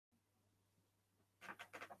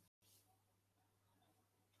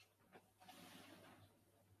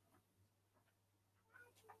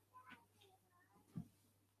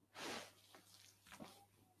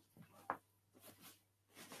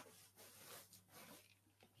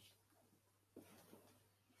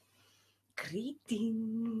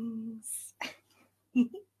Greetings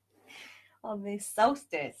on this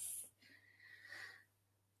solstice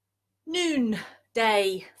noon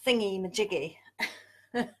day thingy majiggy.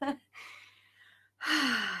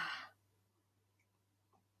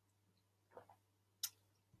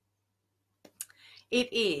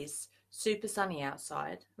 It is super sunny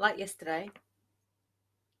outside, like yesterday,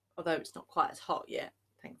 although it's not quite as hot yet,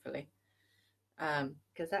 thankfully,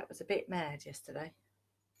 because that was a bit mad yesterday.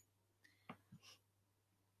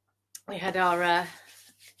 We had our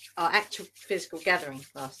actual physical gathering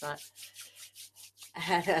last night.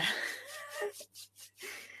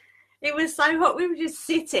 It was so hot, we were just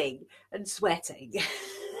sitting and sweating.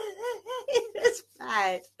 It was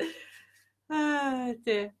bad. Oh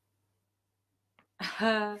dear.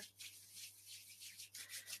 So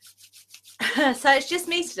it's just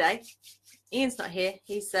me today. Ian's not here.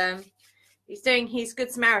 He's doing his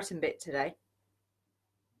Good Samaritan bit today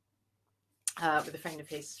with a friend of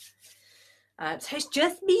his. So it's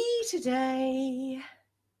just me today.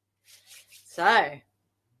 So,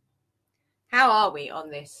 how are we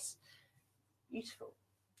on this beautiful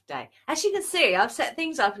day? As you can see, I've set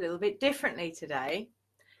things up a little bit differently today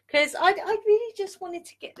because I really just wanted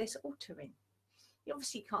to get this altar in. You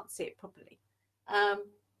obviously can't see it properly, but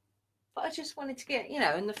I just wanted to get,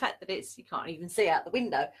 and the fact that you can't even see out the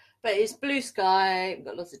window, but it's blue sky, we've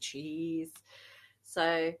got lots of trees.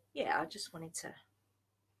 So yeah, I just wanted to,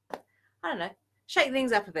 I don't know, shake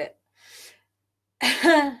things up a bit.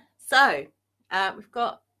 So we've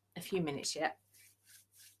got a few minutes yet.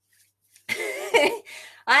 I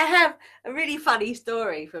have a really funny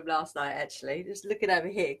story from last night, actually, just looking over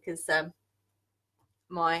here, because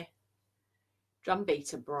my drum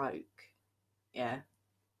beater broke. Yeah,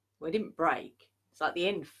 well, it didn't break, it's like the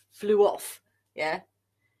end flew off. Yeah,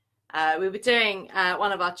 we were doing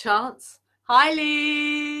one of our chants. Hi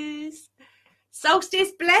Liz,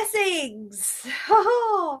 solstice blessings.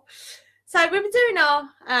 So we were doing our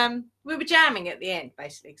we were jamming at the end,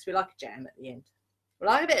 basically, because we like a jam at the end. We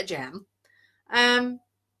like a bit of jam. And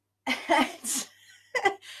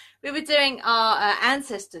we were doing our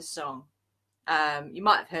ancestors song. You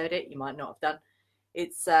might have heard it, you might not have done.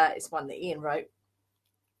 It's one that Ian wrote,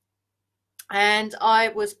 and I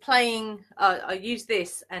was playing. I used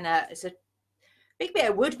this, and it's a big bit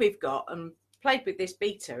of wood we've got, and played with this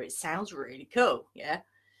beater. It sounds really cool. Yeah,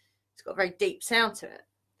 it's got a very deep sound to it.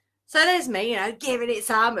 So there's me, giving it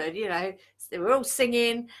some, and so we're all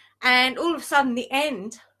singing, and all of a sudden the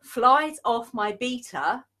end flies off my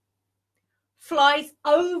beater, flies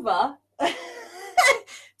over to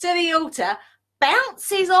the altar,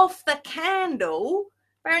 bounces off the candle.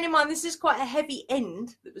 Bearing in mind, this is quite a heavy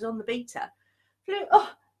end that was on the beater.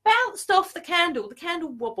 Bounced off the candle. The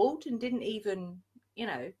candle wobbled and didn't even,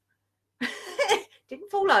 didn't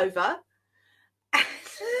fall over.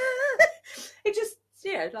 It just,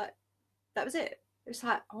 like, that was it. It was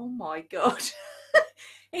like, oh my God.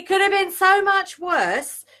 It could have been so much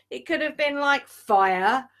worse. It could have been like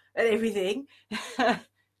fire and everything.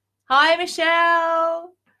 Hi,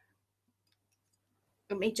 Michelle.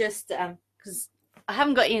 Let me just, because I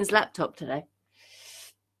haven't got Ian's laptop today.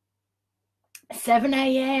 7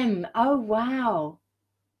 a.m. Oh, wow.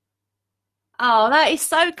 Oh, that is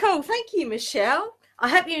so cool. Thank you, Michelle. I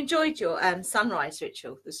hope you enjoyed your sunrise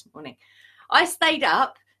ritual this morning. I stayed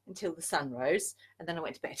up until the sun rose, and then I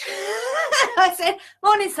went to bed. I said,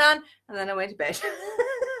 morning sun, and then I went to bed.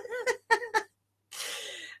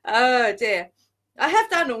 Oh dear. I have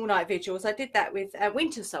done all night vigils. I did that with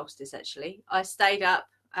winter solstice, actually. I stayed up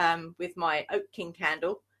with my oak king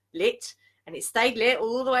candle lit, and it stayed lit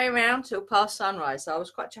all the way around till past sunrise, so I was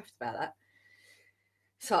quite chuffed about that.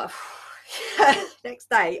 So next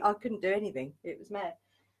day I couldn't do anything. It was mad.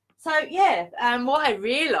 So yeah, what I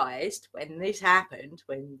realised when this happened,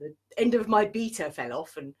 when the end of my beater fell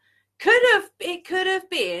off, and it could have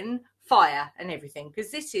been fire and everything,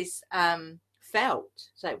 because this is felt,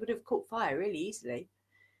 so it would have caught fire really easily.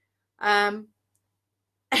 And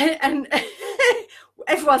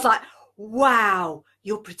everyone's like, "Wow,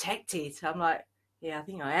 you're protected." I'm like, "Yeah, I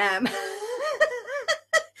think I am."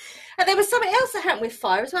 And there was something else that happened with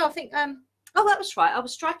fire as well. I think, oh, that was right. I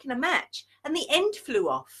was striking a match, and the end flew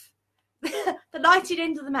off. The lighted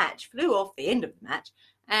end of the match flew off the end of the match,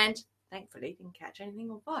 and thankfully didn't catch anything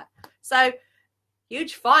on fire. So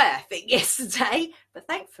huge fire thing yesterday, but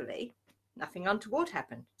thankfully nothing untoward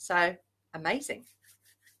happened. So amazing.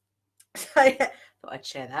 So yeah, thought I'd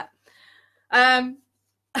share that.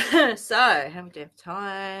 So how many do we have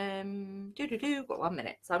time? Got 1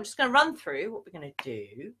 minute. So I'm just going to run through what we're going to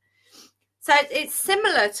do. So it's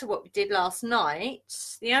similar to what we did last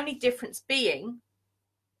night. The only difference being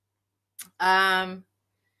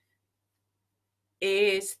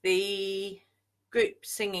is the group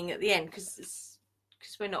singing at the end, because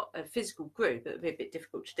we're not a physical group, it would be a bit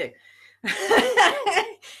difficult to do.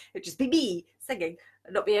 It'd just be me singing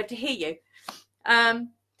and not be able to hear you.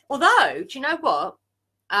 Although, do you know what?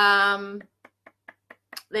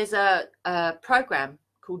 There's a program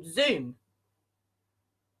called Zoom,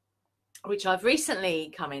 which I've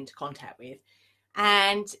recently come into contact with,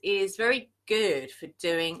 and is very good for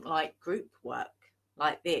doing like group work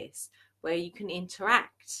like this, where you can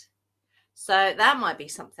interact. So that might be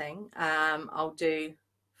something I'll do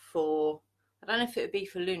for, I don't know if it would be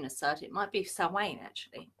for Lunar Sud, it might be for Samhain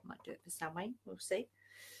actually. I might do it for Samhain, we'll see.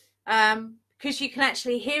 Because you can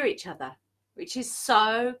actually hear each other, which is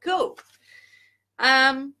so cool.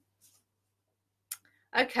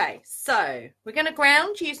 Okay, so we're going to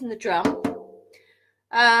ground using the drum.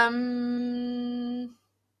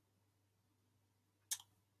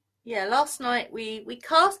 Yeah, last night we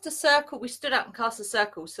cast a circle. We stood up and cast a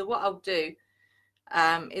circle. So what I'll do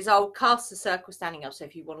is I'll cast a circle standing up. So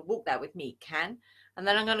if you want to walk that with me, you can. And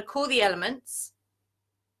then I'm going to call the elements.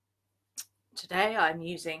 Today I'm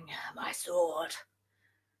using my sword.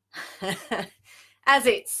 As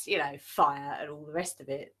it's, you know, fire and all the rest of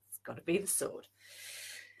it. It's got to be the sword.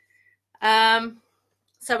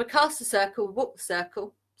 So we cast a circle, walk the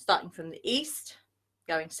circle, starting from the east,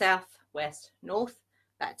 going south, west, north,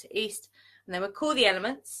 back to east, and then we'll call the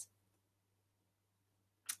elements.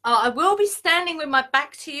 I will be standing with my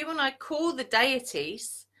back to you when I call the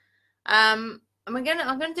deities. And I'm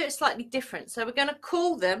gonna do it slightly different. So we're gonna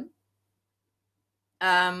call them.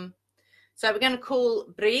 So we're gonna call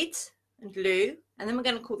Bryd and Lugh, and then we're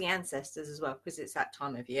gonna call the ancestors as well, because it's that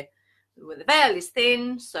time of year. Well, the veil is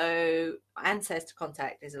thin, so ancestor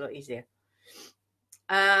contact is a lot easier.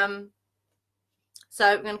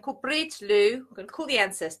 So we're going to call Bryd, Lugh, we're going to call the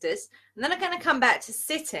ancestors, and then I'm going to come back to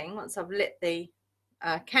sitting once I've lit the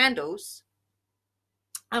candles.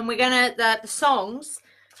 And we're going to, the songs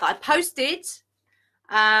that I posted,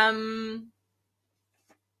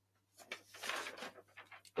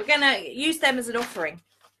 we're going to use them as an offering.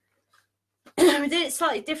 We did it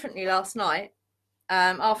slightly differently last night.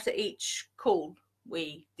 After each call,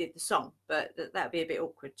 we did the song, but that would be a bit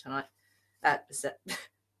awkward tonight. This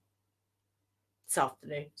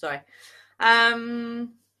afternoon, sorry.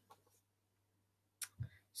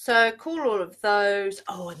 So call all of those.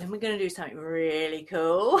 Oh, and then we're going to do something really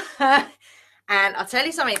cool. And I'll tell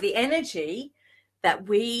you something, the energy that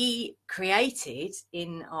we created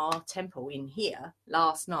in our temple in here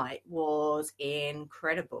last night was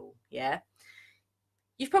incredible, yeah?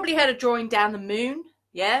 You've probably heard of drawing down the moon,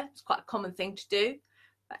 yeah? It's quite a common thing to do.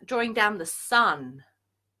 But drawing down the sun,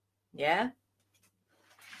 yeah?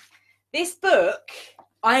 This book,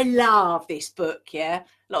 I love this book, yeah?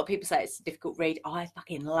 A lot of people say it's a difficult read. I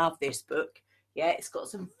fucking love this book, yeah? It's got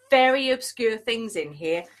some very obscure things in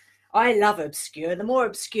here. I love obscure. The more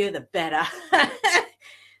obscure, the better.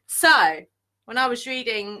 So, when I was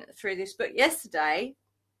reading through this book yesterday,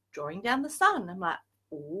 drawing down the sun, I'm like,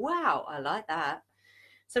 wow, I like that.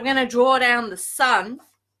 So I'm going to draw down the sun,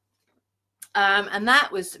 and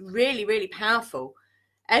that was really, really powerful.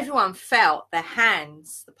 Everyone felt their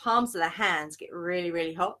hands, the palms of their hands get really,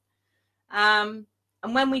 really hot. And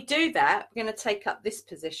when we do that, we're going to take up this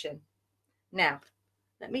position. Now,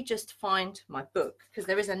 let me just find my book, because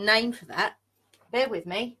there is a name for that. Bear with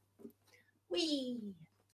me. Whee!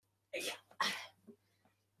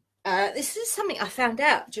 This is something I found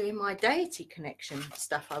out during my deity connection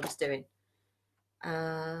stuff I was doing.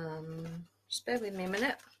 Just bear with me a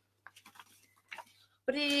minute.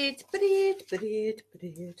 Bryd.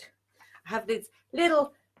 I have these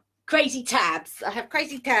little crazy tabs. I have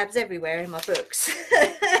crazy tabs everywhere in my books.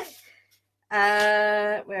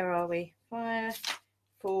 Where are we? Fire,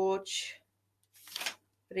 forge,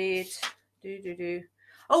 Bryd,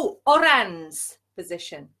 Oh, Oran's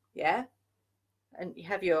position, yeah? And you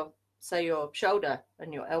have your shoulder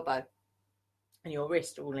and your elbow and your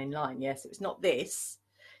wrist all in line, yes? It's not this,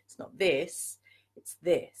 it's not this, it's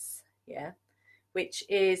this, yeah? Which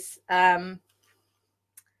is, for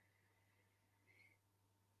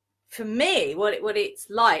me, what it's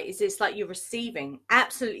like is it's like you're receiving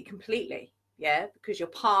absolutely completely, yeah? Because your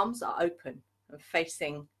palms are open and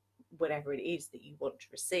facing whatever it is that you want to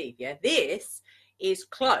receive, yeah? This is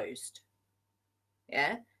closed,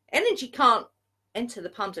 yeah? Energy can't enter the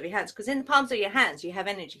palms of your hands, because in the palms of your hands you have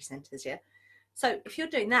energy centers, yeah? So if you're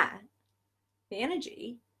doing that, the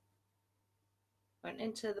energy won't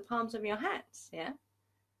enter the palms of your hands, yeah?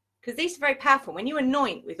 Because these are very powerful. When you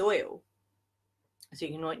anoint with oil, so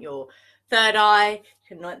you can anoint your third eye, you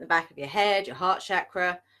can anoint the back of your head, your heart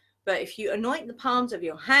chakra, But if you anoint the palms of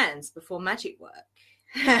your hands before magic work,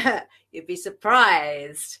 you'd be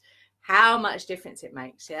surprised how much difference it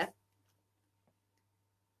makes, yeah?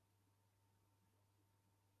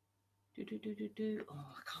 Oh,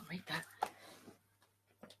 I can't read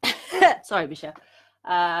that. Sorry, Michelle.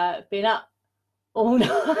 Been up all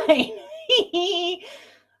night.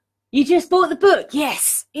 You just bought the book.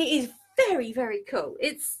 Yes, it is very, very cool.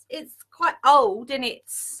 It's quite old in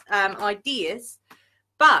its ideas,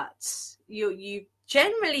 but you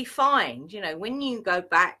generally find, you know, when you go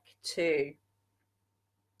back to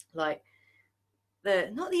like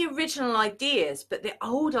not the original ideas, but the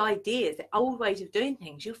old ideas, the old ways of doing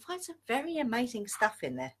things, you'll find some very amazing stuff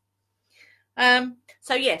in there.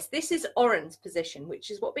 So yes, this is Oren's position,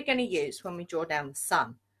 which is what we're going to use when we draw down the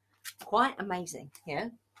sun. Quite amazing, yeah.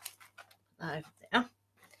 Over there.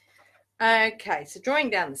 Okay, so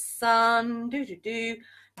drawing down the sun.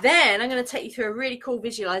 Then I'm going to take you through a really cool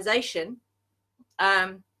visualization,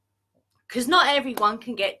 because not everyone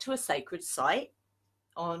can get to a sacred site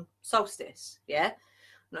on solstice, yeah.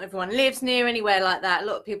 Not everyone lives near anywhere like that. A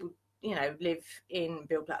lot of people, you know, live in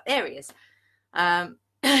built up areas, and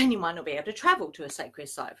you might not be able to travel to a sacred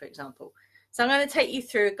site, for example. So I'm going to take you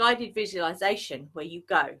through a guided visualization where you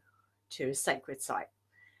go to a sacred site.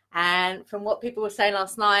 And from what people were saying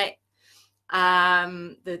last night,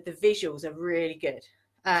 the visuals are really good,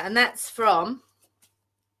 and that's from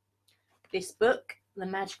this book, The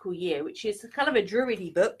Magical Year, which is kind of a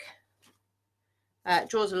druidy book. It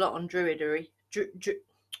draws a lot on druidery.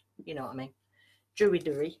 You know what I mean?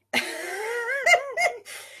 Druidery.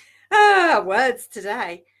 Words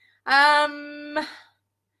today. Then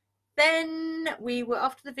we were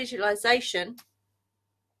after the visualization.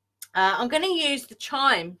 I'm going to use the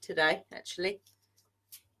chime today, actually.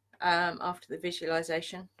 After the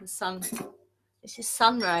visualization, the sun. This is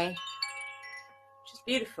sun ray, which is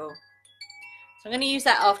beautiful. So I'm going to use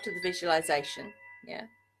that after the visualization. Yeah.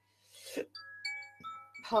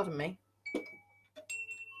 Pardon me.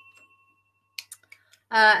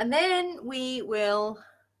 And then we will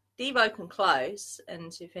devoke and close,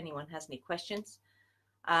 and if anyone has any questions,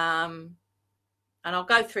 and I'll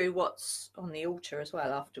go through what's on the altar as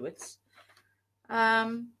well afterwards,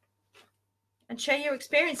 and share your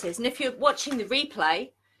experiences. And if you're watching the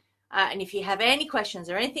replay, and if you have any questions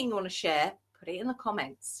or anything you want to share, put it in the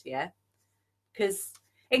comments, yeah, because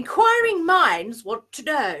inquiring minds want to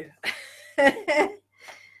know.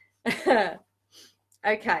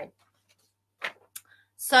 Okay,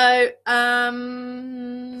 so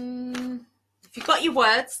if you've got your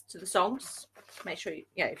words to the songs, make sure you,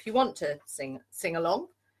 yeah, if you want to sing along,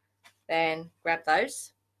 then grab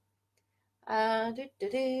those.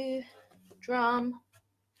 Drum.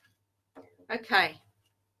 Okay,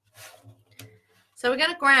 so we're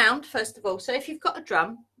going to ground first of all. So if you've got a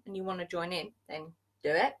drum and you want to join in, then do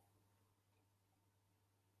it.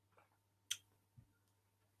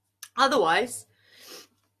 Otherwise,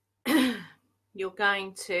 you're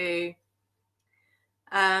going to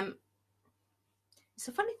it's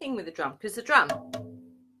a funny thing with the drum, because the drum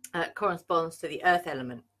corresponds to the earth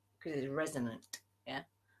element because it's resonant. Yeah,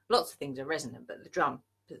 lots of things are resonant, but the drum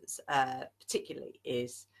particularly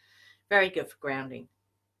is very good for grounding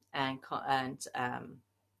and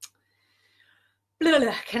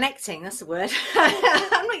connecting. That's the word.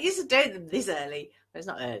 I'm not used to doing them this early. Well, it's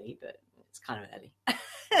not early, but it's kind of early.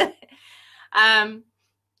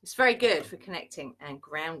 It's very good for connecting and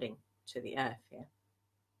grounding to the earth. Yeah.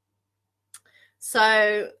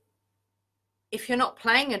 So if you're not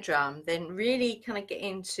playing a drum, then really kind of get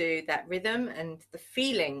into that rhythm and the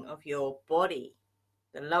feeling of your body,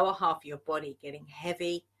 the lower half of your body getting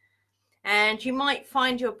heavy, and you might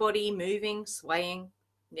find your body moving, swaying.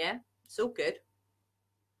 Yeah, it's all good.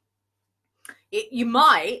 You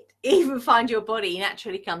might even find your body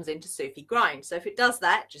naturally comes into Sufi grind. So if it does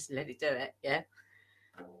that, just let it do it. Yeah.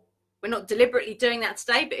 We're not deliberately doing that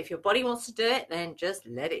today, but if your body wants to do it, then just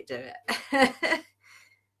let it do it.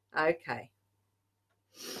 Okay.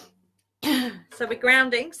 So we're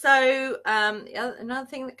grounding. So another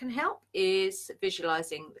thing that can help is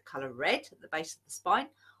visualizing the color red at the base of the spine,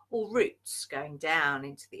 or roots going down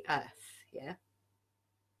into the earth. Yeah.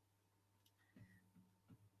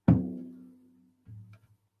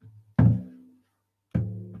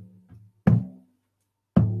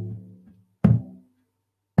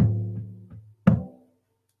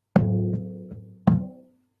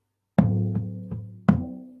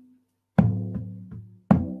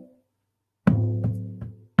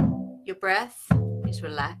 Your breath is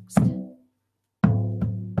relaxed.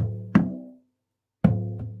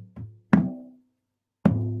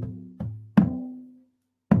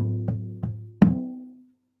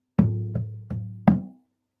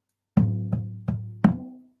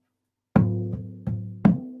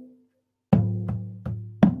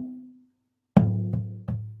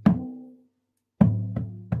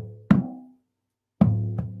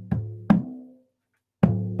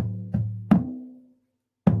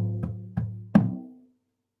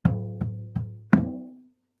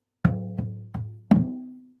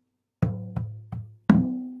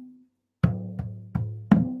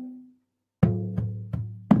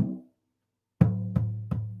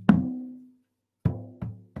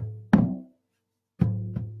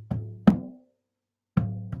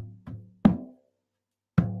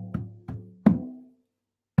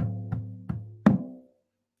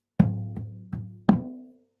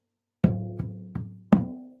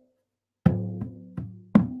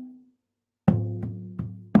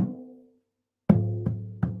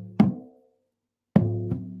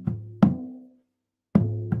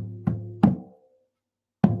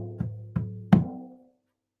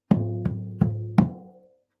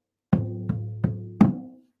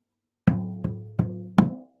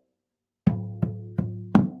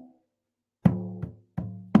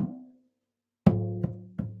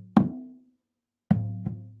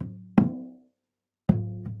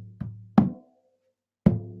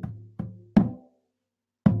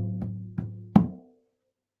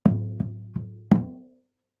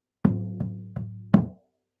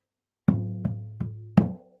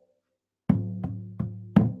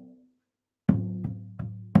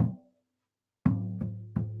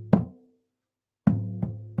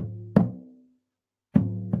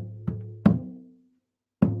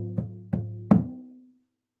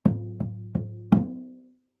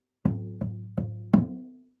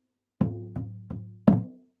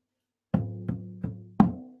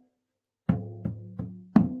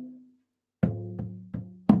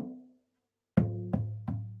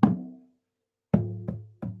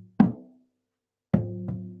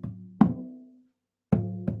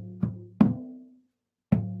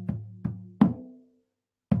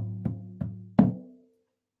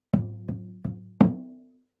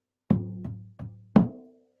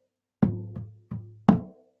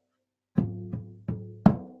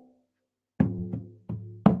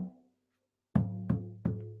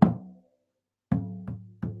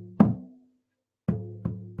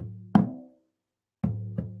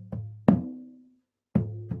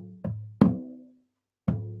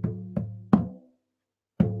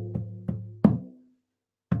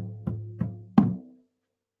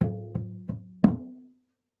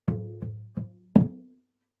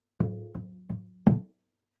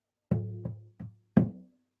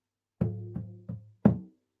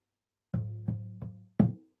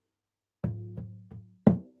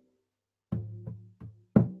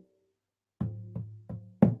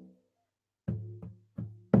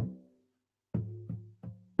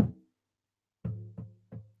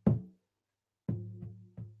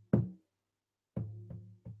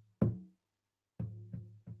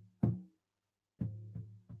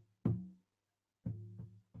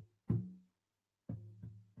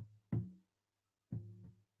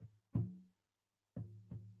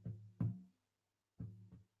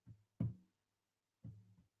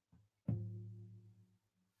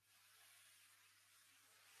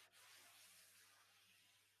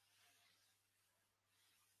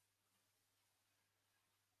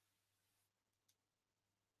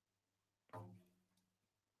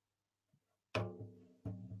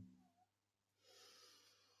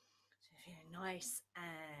 Feeling nice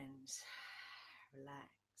and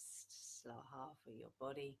relaxed. Lower half of your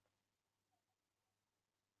body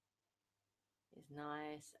is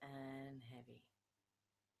nice and heavy.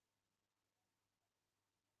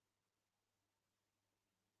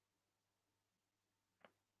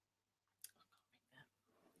 I can't read that.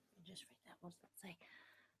 I'll just read that. What's that say?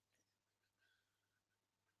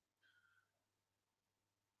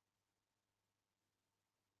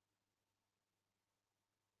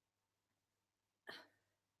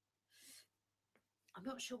 I'm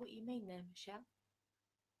not sure what you mean there, Michelle.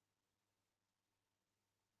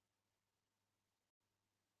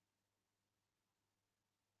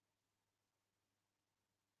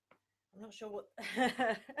 I'm not sure what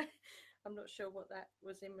I'm not sure what that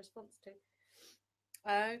was in response to.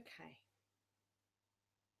 Okay.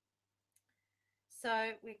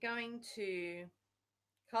 So we're going to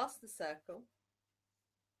cast the circle.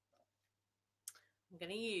 I'm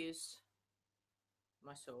going to use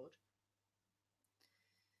my sword.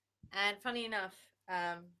 And funny enough,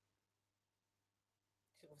 obviously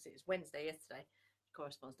it's Wednesday yesterday, which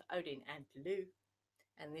corresponds to Odin and Lu.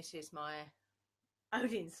 And this is my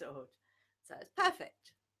Odin sword. So it's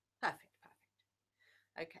perfect. Perfect,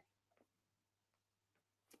 perfect. Okay.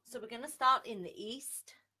 So we're going to start in the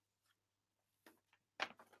east.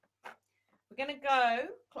 We're going to go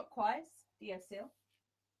clockwise, DSL.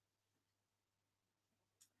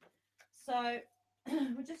 So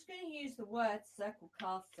we're just going to use the words circle,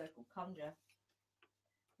 cast, circle, conjure.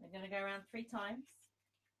 We're going to go around 3 times,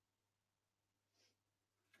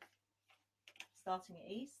 starting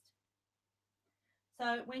at east.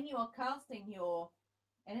 So when you are casting your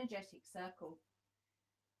energetic circle,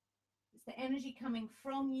 it's the energy coming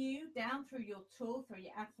from you down through your tool, through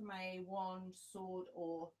your athame, wand, sword,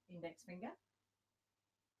 or index finger,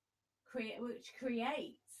 which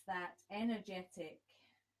creates that energetic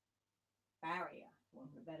barrier, for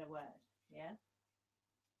want of a better word. Yeah,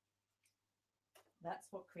 that's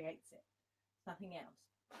what creates it. It's nothing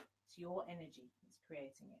else. It's your energy that's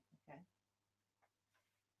creating it. Okay.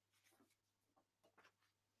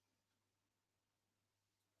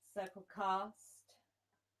 Circle cast,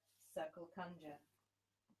 circle conjure,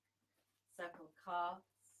 circle cast,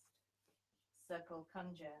 circle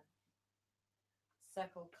conjure,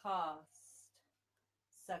 circle cast,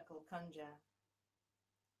 circle conjure,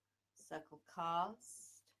 circle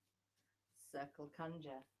cast, circle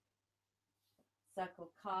conjure,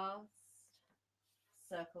 circle cast,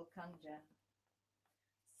 circle conjure,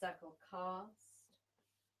 circle cast,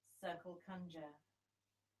 circle conjure,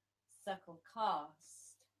 circle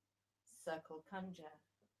cast, circle conjure,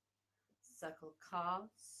 circle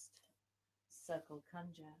cast, circle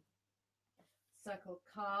conjure, circle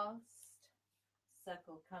cast,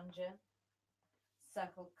 circle conjure,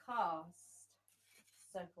 circle cast,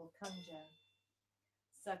 circle conjure,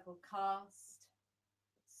 circle cast,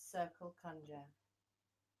 circle conjure.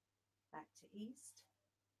 Back to east.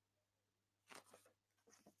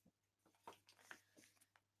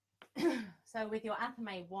 So with your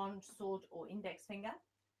athame, wand, sword, or index finger,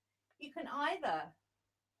 you can either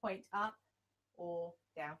point up or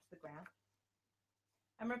down to the ground.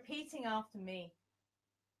 And repeating after me.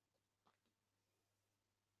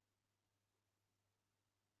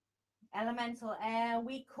 Elemental air,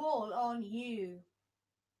 we call on you.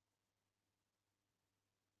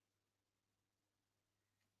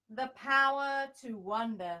 The power to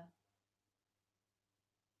wonder.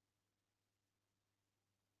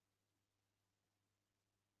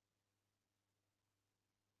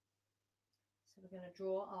 So we're going to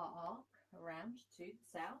draw our arc around to the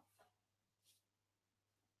south.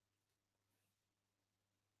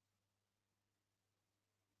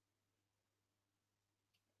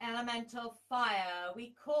 Elemental fire,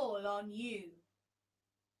 we call on you.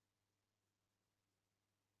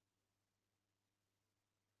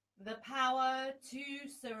 The power to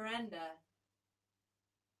surrender.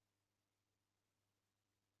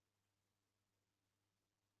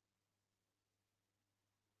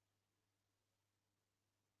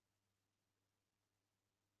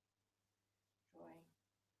 Drawing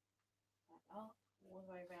that arc all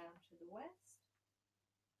the way around to the west.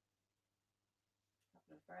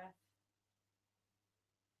 Couple of breaths.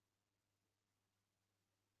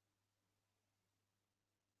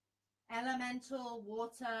 Elemental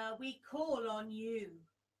water, we call on you.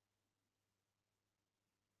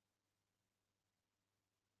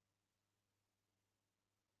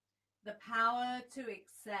 The power to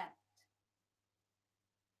accept.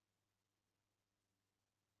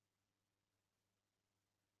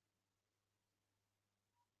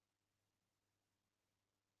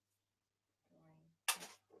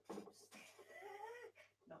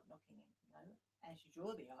 Not knocking as you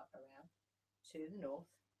draw the arc around to the north.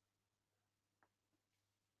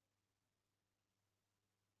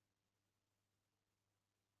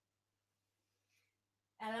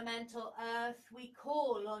 Elemental earth, we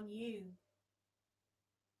call on you.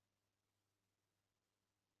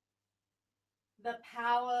 The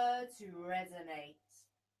power to resonate.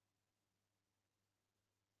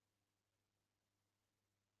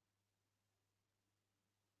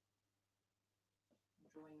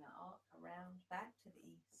 Drawing that arc around back to the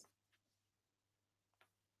east.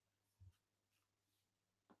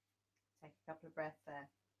 Take a couple of breaths there.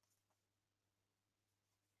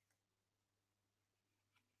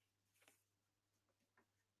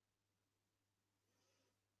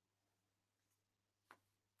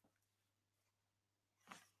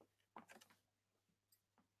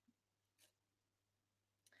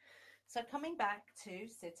 So coming back to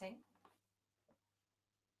sitting,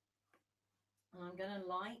 I'm going to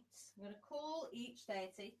call each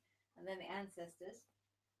deity and then the ancestors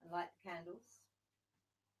and light the candles.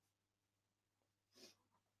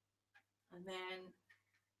 And then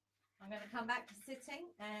I'm going to come back to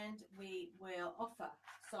sitting and we will offer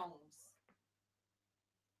songs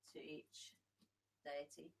to each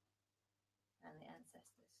deity and the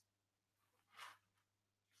ancestors.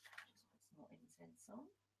 Just put some more incense on.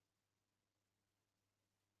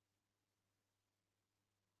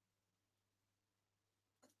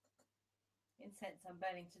 Incense I'm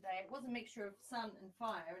burning today. It was a mixture of sun and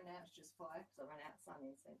fire, and now it's just fire because I ran out of sun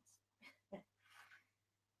incense.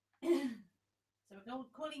 So we're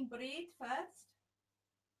calling Breed first.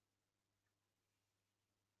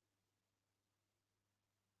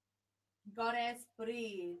 Goddess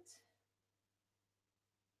Breed.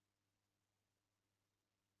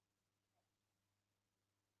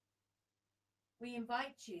 We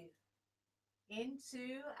invite you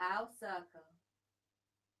into our circle.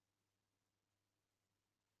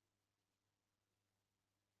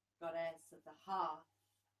 Goddess of the hearth,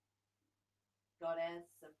 goddess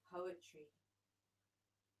of poetry,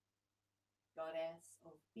 goddess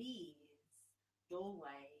of bees,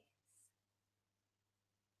 doorways.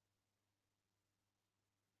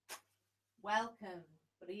 Welcome,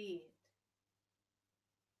 Breed.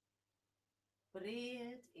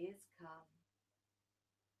 Breed is come.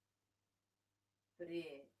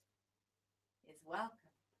 Breed is welcome.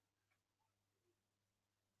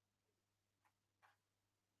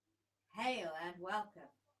 Hail and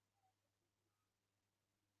welcome.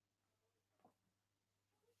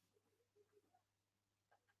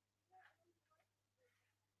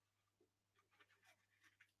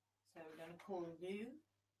 So we're going to call Lu.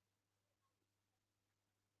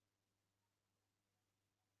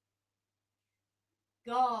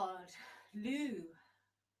 God, Lu,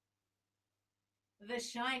 the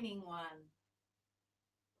Shining One,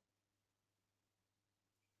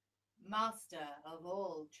 Master of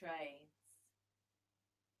all trades,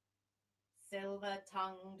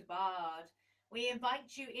 silver-tongued bard, we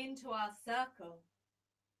invite you into our circle.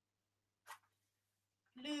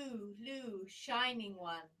 Lu, Lu, Shining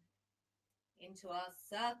One, into our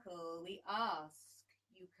circle we ask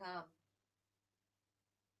you come.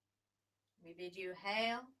 We bid you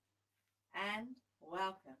hail and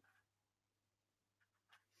welcome.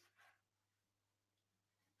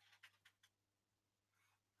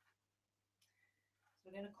 So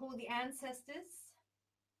we're going to call the ancestors.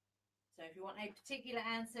 So if you want a particular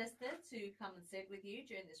ancestor to come and sit with you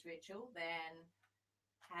during this ritual, then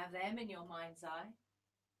have them in your mind's eye.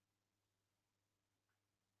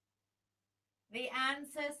 The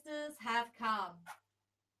ancestors have come.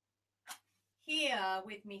 Here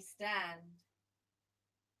with me stand.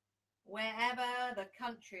 Wherever the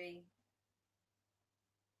country,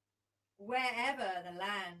 wherever the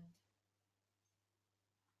land.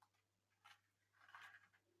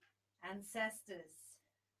 Ancestors,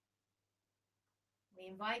 we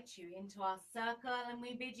invite you into our circle and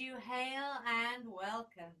we bid you hail and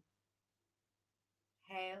welcome.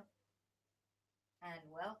 Hail and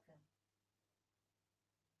welcome.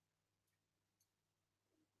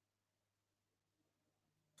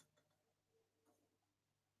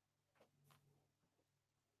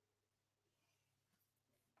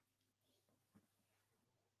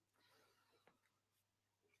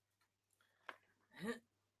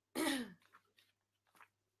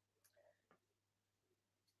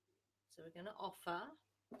 So we're going to offer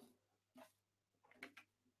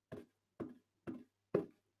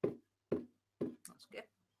that's good.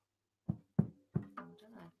 I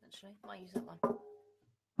don't know, actually. Might use that one.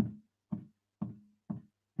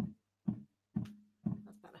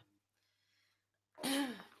 That's better.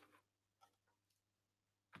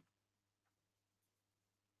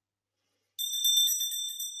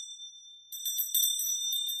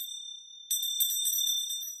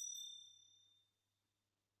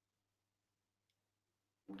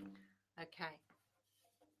 Okay.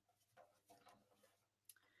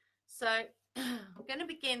 So I'm going to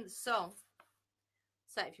begin the song.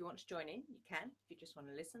 So if you want to join in, you can. If you just want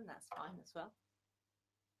to listen, that's fine as well.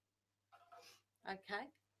 Okay.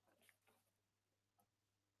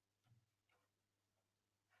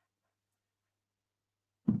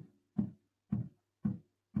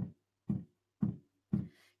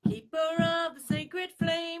 Keeper of the sacred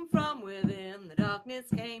flame, from within the darkness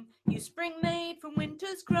came. You spring maid from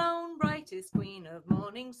winter's crown, brightest queen of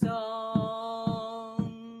morning song.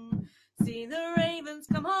 See the ravens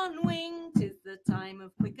come on wing, 'tis the time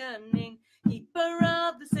of quickening. Keeper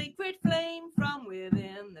of the sacred flame, from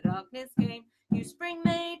within the darkness came. You spring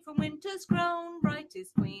maid from winter's crown,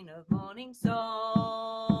 brightest queen of morning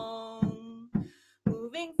song.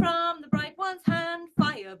 Moving from the bright one's hand,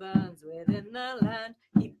 fire burns within the land.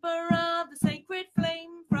 Keeper of the sacred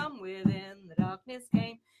flame, from within the darkness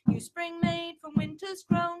came. You spring maid from winter's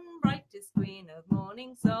crown, brightest queen of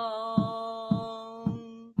morning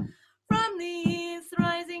song. From the east, the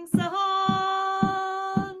rising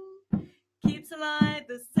sun keeps alive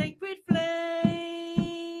the sacred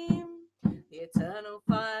flame, the eternal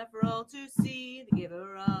fire for all to see, the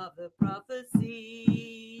giver of the prophecy.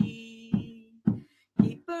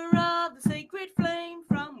 Keeper of the sacred flame,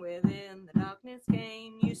 from within the darkness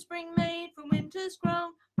came. You spring maid from winter's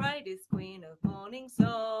crown, brightest queen of morning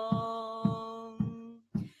song.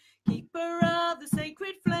 Keeper of the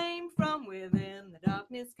sacred flame, from within the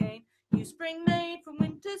darkness came. You spring maid from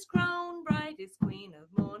winter's crown, brightest queen of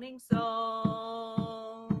morning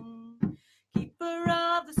song. Keeper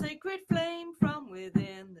of the sacred flame, from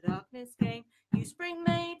within the darkness came. You spring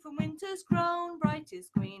maid from winter's crown,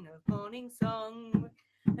 brightest queen of morning song.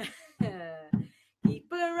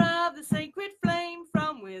 Keeper of the sacred flame,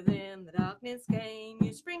 from within the darkness came.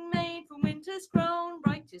 You spring maid from winter's crown,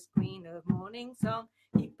 brightest queen of morning song.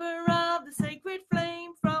 Keeper of the sacred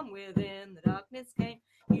flame, from within the darkness came.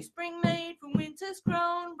 You spring maid from winter's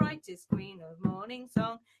crown, brightest queen of morning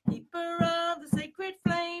song. Keeper of the sacred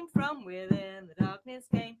flame, from within the darkness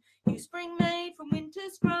came. You spring maid from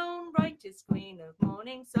winter's crown, brightest queen of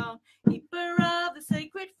morning song. Keeper of the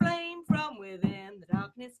sacred flame, from within the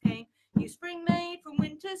darkness came. You spring maid from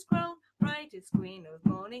winter's crown, brightest queen of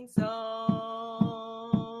morning song.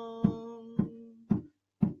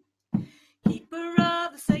 Keeper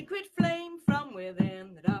of the sacred flame, from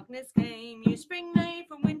within the darkness came. You spring maid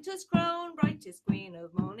from winter's crown, brightest queen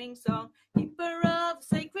of morning song. Keeper of the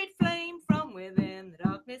sacred flame, from within the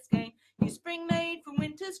darkness came. You spring maid from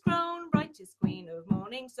winter's crown, brightest queen of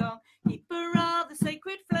morning song. Keeper of the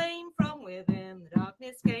sacred flame, from within the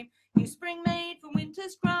darkness came. You spring maid from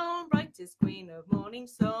winter's crown, brightest queen of morning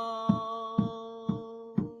song.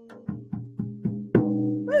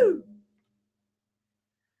 Woo!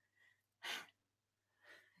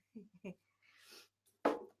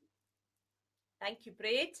 Thank you,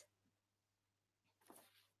 Brid.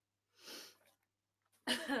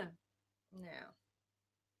 Now,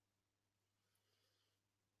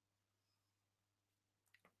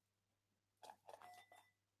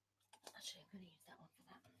 actually, I'm going to use that one for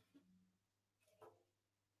that.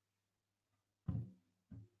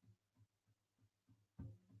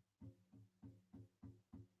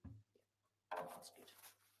 That's good.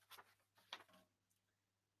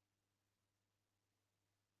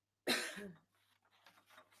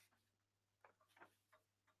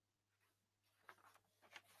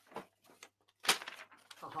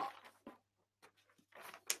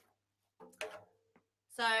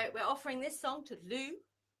 So we're offering this song to Lou,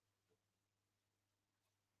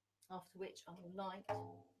 after which I will light the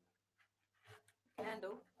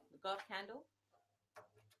candle, the God candle.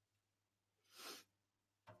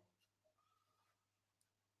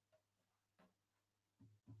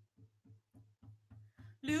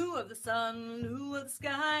 Lou of the sun, Lou of the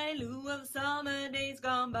sky, Lou of the summer days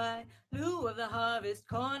gone by, Lou of the harvest,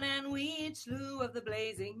 corn and wheat, Lou of the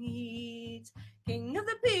blazing heat. King of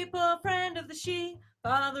the people, friend of the sheep,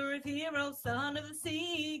 father of heroes, son of the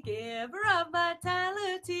sea, giver of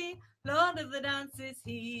vitality, lord of the dance is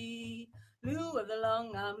he. Lou of the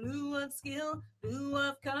long arm, Lou of skill, Lou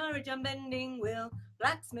of courage, unbending will,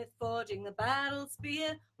 blacksmith forging the battle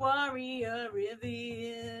spear, warrior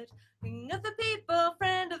revered. King of the people,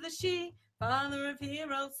 friend of the sheep, father of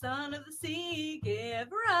heroes, son of the sea,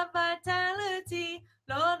 giver of vitality,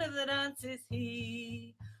 lord of the dance is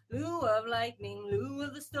he. Lou of lightning, Lou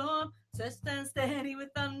of the storm, stand steady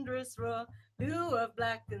with thunderous roar, Lou of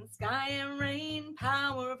blackened sky and rain,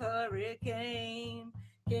 power of hurricane.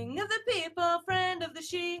 King of the people, friend of the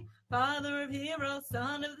sheep, father of heroes,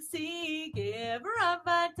 son of the sea, giver of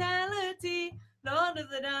vitality, lord of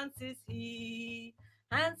the dance is he.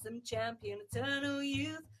 handsome champion, eternal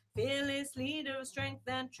youth, fearless leader of strength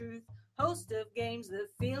and truth, host of games, the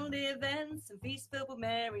field events, and feast filled with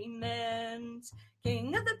merriment.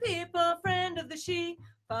 King of the people, friend of the she,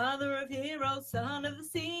 father of heroes, son of the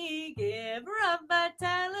sea, giver of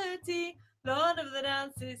vitality, lord of the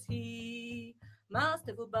dance is he.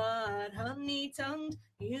 Masterful bard, honey-tongued,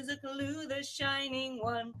 musical lute, the shining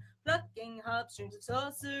one, plucking harpstrings of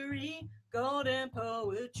sorcery, golden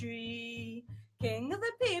poetry. King of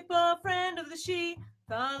the people, friend of the she,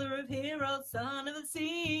 father of heroes, son of the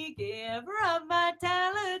sea, giver of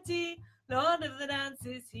vitality, lord of the dance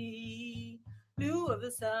is he. Lou of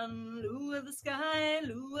the sun, Lou of the sky,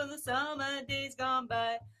 Lou of the summer days gone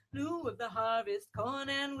by, Lou of the harvest, corn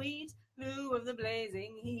and wheat, Lou of the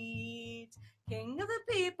blazing heat. King of the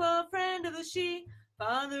people, friend of the she,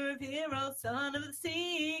 father of heroes, son of the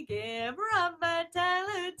sea, giver of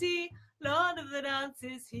vitality, lord of the dance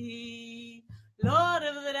is he. Lord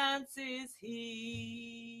of the dance is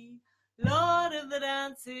he. Lord of the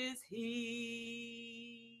dance is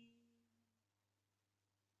he.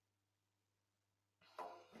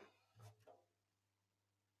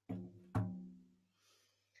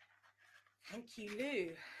 Thank you,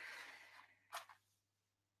 Lou.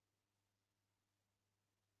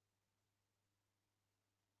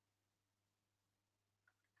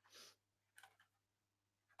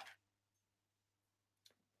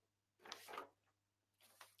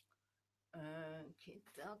 Okie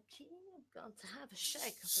dokie, I'm going to have a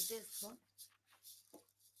shake of this one.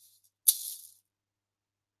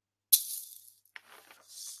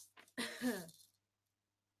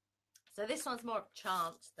 So this one's more of a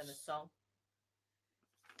chant than a song.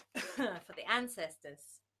 For the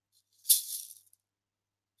ancestors.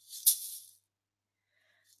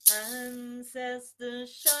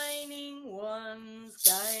 Ancestors, shining ones,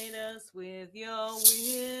 guide us with your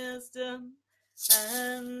wisdom.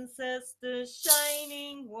 Ancestors,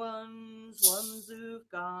 shining ones, ones who've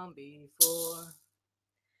gone before.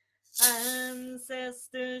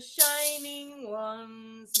 Ancestors, shining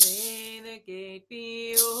ones, may the gate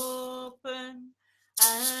be open.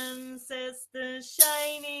 Ancestors,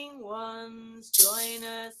 shining ones, join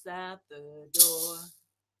us at the door.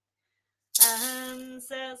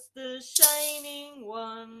 Ancestors, shining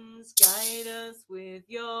ones, guide us with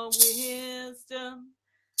your wisdom.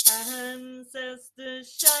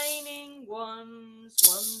 Ancestors, shining ones,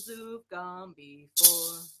 ones who've gone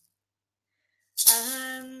before.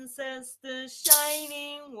 Ancestors,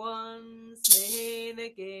 shining ones, may the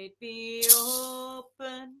gate be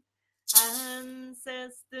open.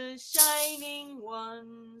 Ancestors, shining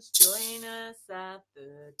ones, join us at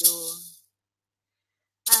the door.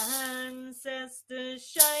 Ancestors,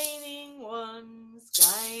 shining ones,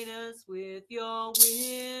 guide us with your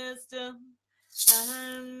wisdom.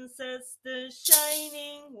 Ancestors,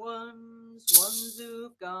 shining ones, ones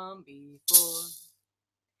who've gone before.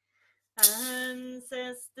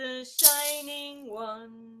 Ancestors, shining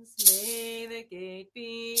ones, may the gate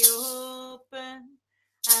be open.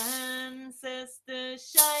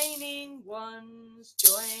 Ancestors, shining ones,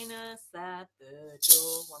 join us at the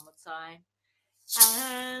door. One more time.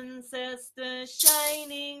 Ancestors,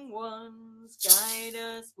 shining ones, guide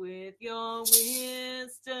us with your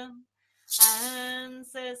wisdom.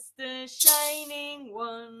 Ancestors, shining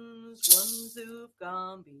ones, ones who've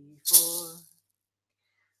gone before.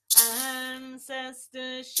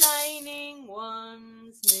 Ancestors, shining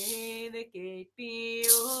ones, may the gate be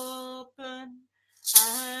open.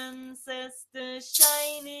 Ancestors,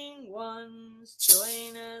 shining ones,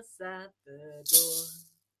 join us at the door.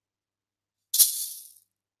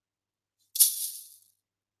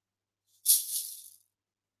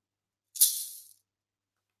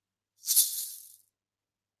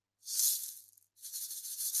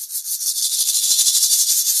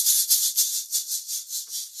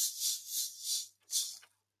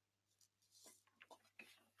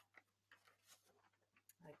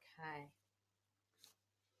 Okay.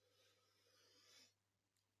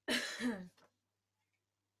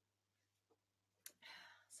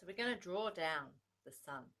 So we're going to draw down the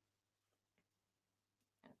sun.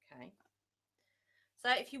 Okay. So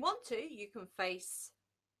if you want to, you can face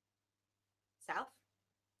south,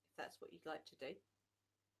 if that's what you'd like to do.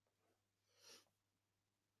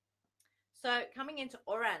 So coming into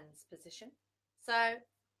Oran's position. So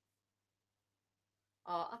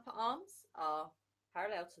our upper arms are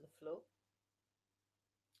parallel to the floor.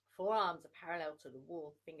 Forearms are parallel to the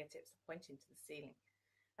wall. Fingertips are pointing to the ceiling.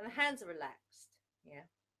 And the hands are relaxed. Yeah.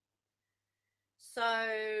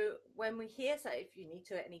 So when we hear, so if you need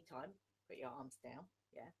to at any time, put your arms down.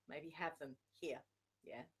 Yeah. Maybe have them here.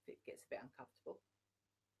 Yeah. If it gets a bit uncomfortable.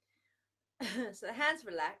 So the hands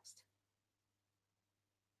relaxed.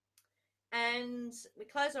 And we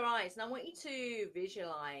close our eyes. And I want you to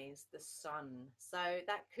visualize the sun. So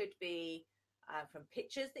that could be from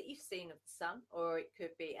pictures that you've seen of the sun, or it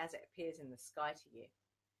could be as it appears in the sky to you.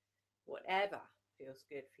 Whatever feels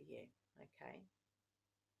good for you. Okay.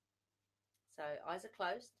 So eyes are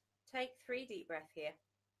closed. Take 3 deep breaths here.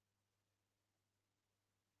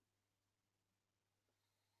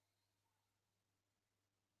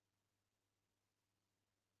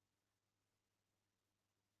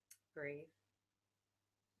 Breathe.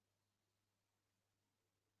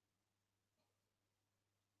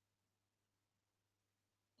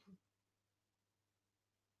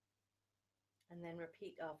 And then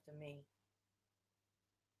repeat after me.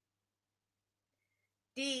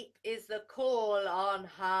 Deep is the call on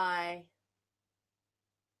high.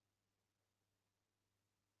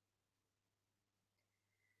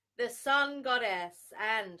 The sun goddess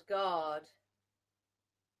and God.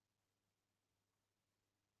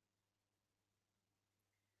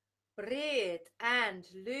 Brid and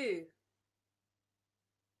Lu.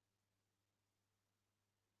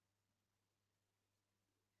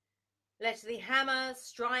 Let the hammer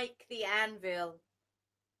strike the anvil.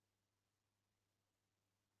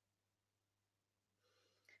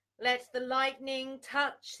 Let the lightning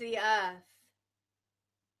touch the earth.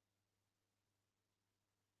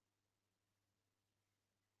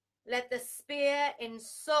 Let the spear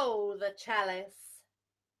ensoul the chalice.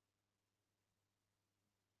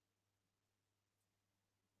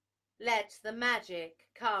 Let the magic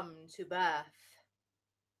come to birth.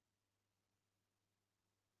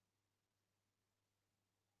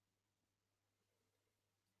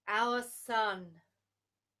 Our sun,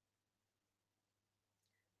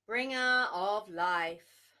 bringer of life,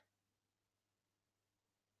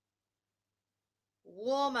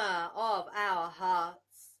 warmer of our hearts,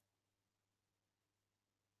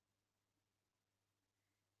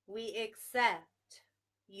 we accept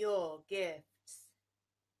your gifts.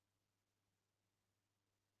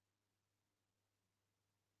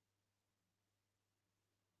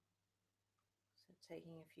 So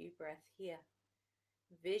taking a few breaths here,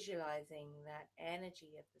 visualizing that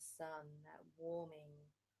energy of the sun, that warming,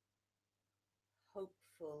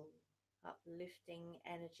 hopeful, uplifting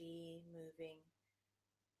energy moving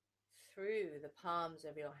through the palms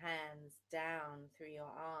of your hands, down through your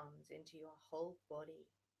arms, into your whole body,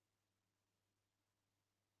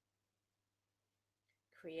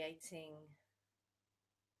 creating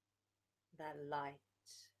that light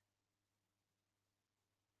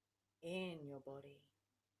in your body.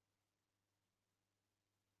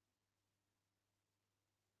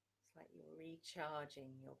 It's like you're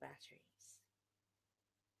recharging your batteries.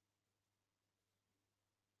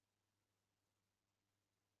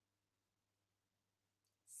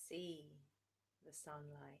 See the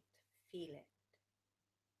sunlight, feel it.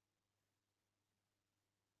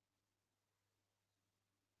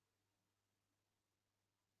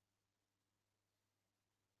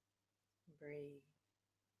 Breathe.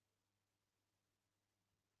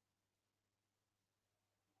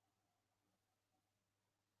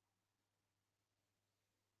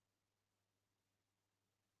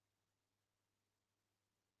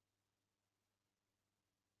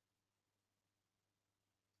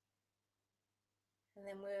 And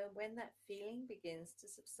then when that feeling begins to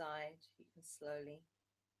subside, you can slowly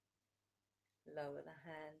lower the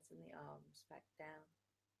hands and the arms back down.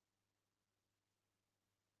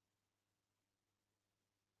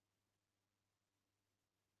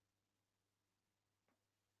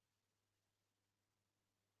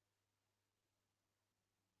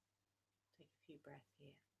 Take a few breaths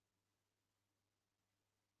here.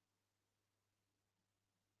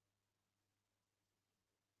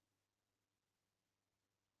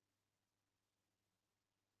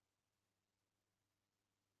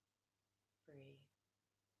 Breathe.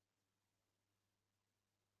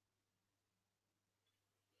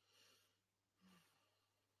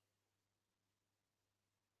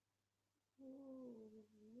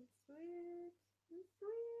 Ooh, sweet, sweet.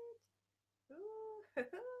 Ooh.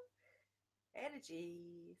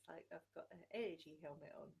 Energy. It's like I've got an energy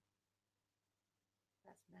helmet on.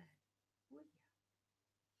 That's mad. Ooh, yeah.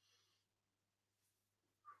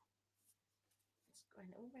 It's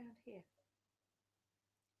going all around here.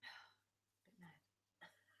 Bit mad.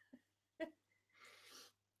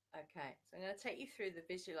 Okay, so I'm going to take you through the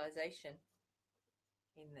visualization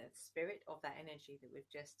in the spirit of that energy that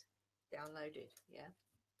we've just downloaded. Yeah.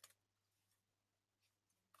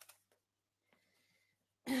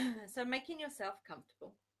 So making yourself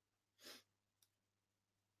comfortable.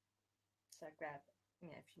 So grab,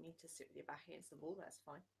 if you need to sit with your back against the wall, that's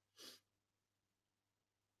fine.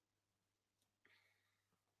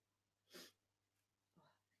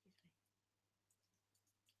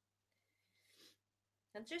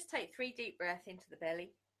 And just take 3 deep breaths into the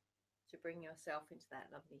belly to bring yourself into that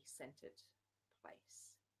lovely centered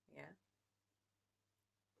place. Yeah.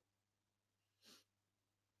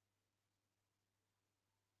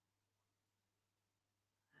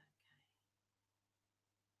 Okay.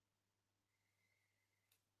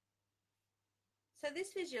 So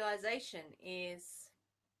this visualization is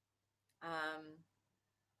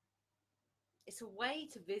it's a way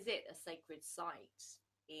to visit a sacred site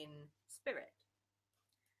in spirit,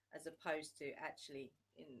 as opposed to actually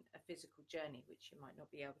in a physical journey, which you might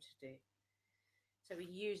not be able to do. So we're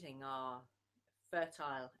using our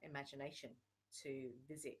fertile imagination to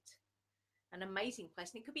visit an amazing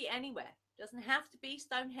place. And it could be anywhere. It doesn't have to be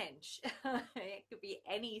Stonehenge. It could be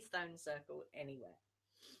any stone circle anywhere.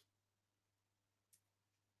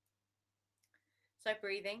 So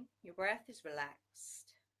breathing, your breath is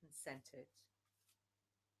relaxed and centered.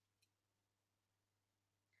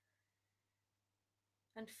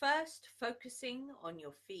 And first, focusing on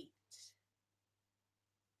your feet.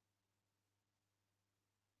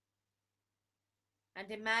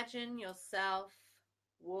 And imagine yourself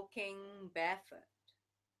walking barefoot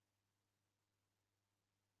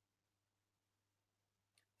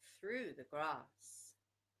through the grass.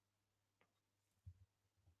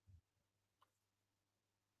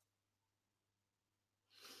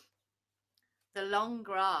 The long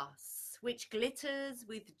grass, which glitters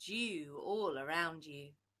with dew all around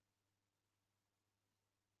you.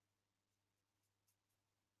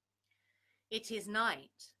 It is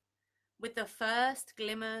night, with the first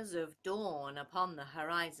glimmers of dawn upon the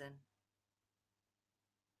horizon.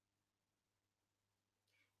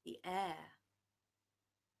 The air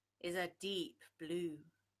is a deep blue.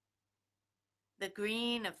 The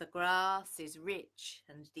green of the grass is rich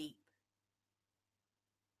and deep.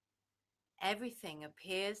 Everything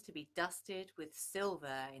appears to be dusted with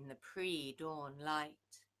silver in the pre-dawn light.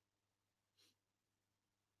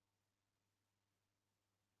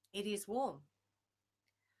 It is warm,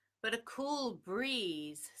 but a cool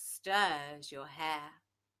breeze stirs your hair.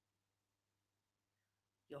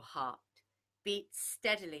 Your heart beats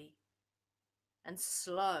steadily and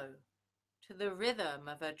slow to the rhythm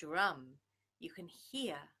of a drum you can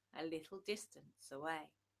hear a little distance away.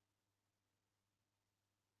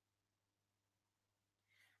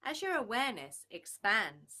 As your awareness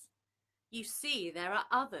expands, you see there are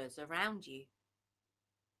others around you.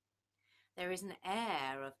 There is an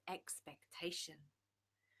air of expectation,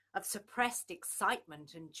 of suppressed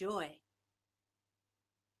excitement and joy.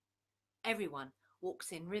 Everyone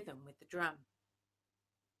walks in rhythm with the drum.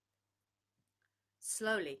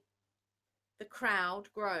 Slowly, the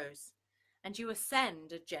crowd grows, and you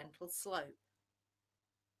ascend a gentle slope.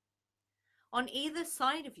 On either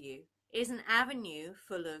side of you is an avenue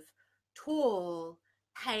full of tall,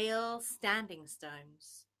 pale standing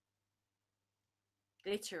stones,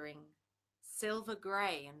 glittering silver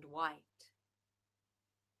grey and white.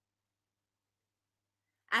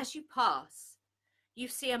 As you pass, you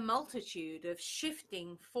see a multitude of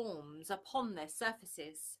shifting forms upon their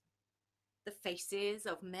surfaces, the faces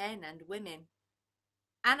of men and women,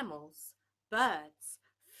 animals, birds,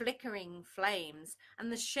 flickering flames,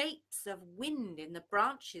 and the shapes of wind in the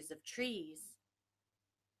branches of trees.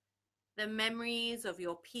 The memories of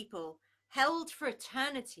your people held for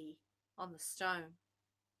eternity on the stone.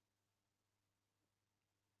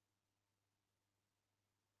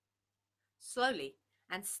 Slowly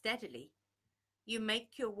and steadily, you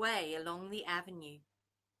make your way along the avenue,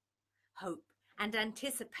 hope and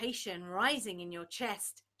anticipation rising in your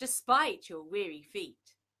chest despite your weary feet.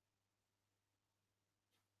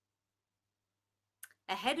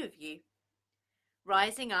 Ahead of you,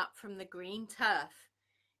 rising up from the green turf,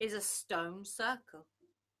 is a stone circle,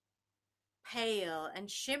 pale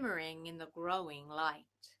and shimmering in the growing light.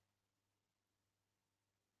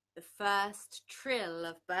 The first trill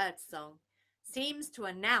of birdsong seems to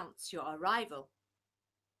announce your arrival,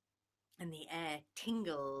 and the air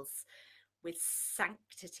tingles with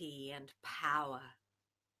sanctity and power.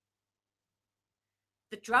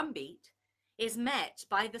 The drumbeat is met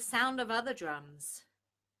by the sound of other drums.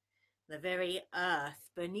 The very earth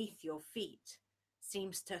beneath your feet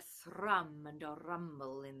seems to thrum and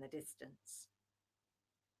rumble in the distance.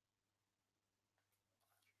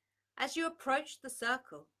 As you approach the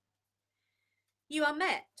circle, you are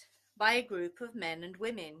met by a group of men and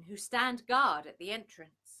women who stand guard at the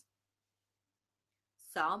entrance.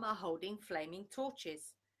 Some are holding flaming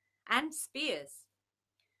torches and spears,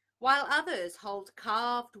 while others hold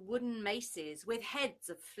carved wooden maces with heads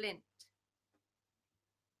of flint.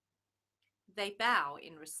 They bow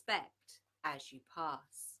in respect as you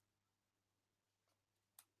pass.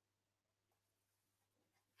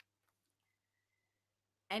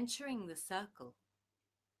 Entering the circle,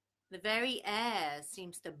 the very air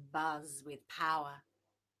seems to buzz with power.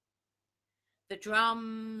 The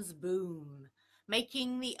drums boom,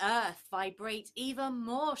 making the earth vibrate even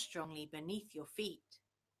more strongly beneath your feet.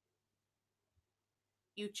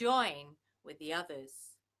 You join with the others,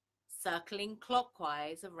 circling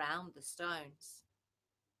clockwise around the stones.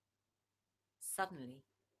 Suddenly,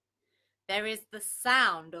 there is the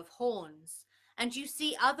sound of horns, and you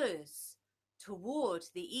see others toward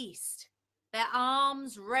the east, their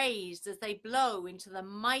arms raised as they blow into the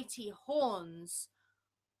mighty horns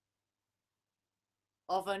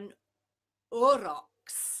of an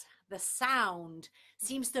aurochs. The sound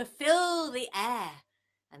seems to fill the air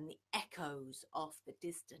and the echoes of the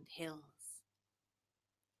distant hills.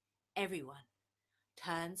 Everyone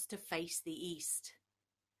turns to face the east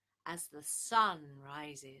as the sun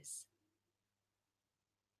rises.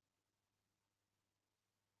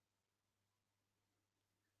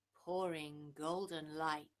 Pouring golden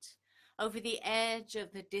light over the edge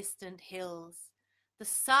of the distant hills, the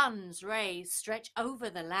sun's rays stretch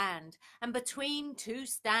over the land and between two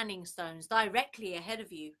standing stones directly ahead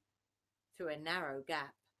of you through a narrow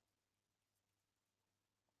gap.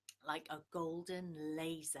 Like a golden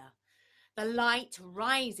laser, the light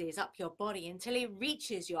rises up your body until it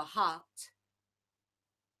reaches your heart.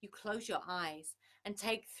 You close your eyes and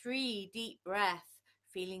take 3 deep breaths,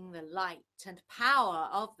 feeling the light and power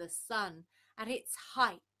of the sun at its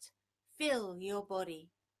height fill your body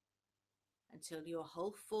until your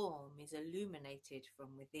whole form is illuminated from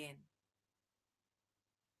within.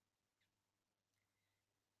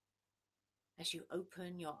 As you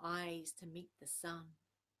open your eyes to meet the sun,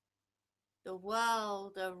 the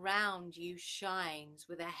world around you shines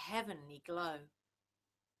with a heavenly glow,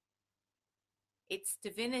 its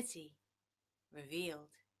divinity revealed.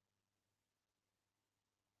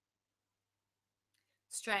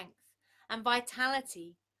 Strength and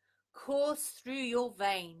vitality course through your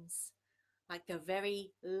veins like the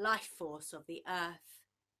very life force of the earth,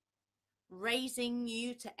 raising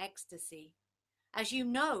you to ecstasy as you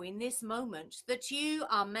know in this moment that you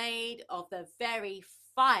are made of the very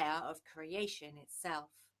fire of creation itself.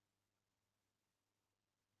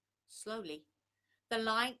 Slowly, the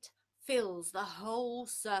light fills the whole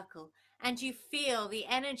circle and you feel the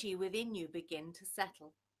energy within you begin to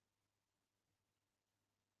settle.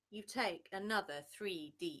 You take another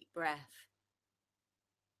 3 deep breaths.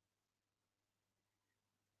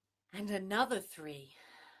 And another 3.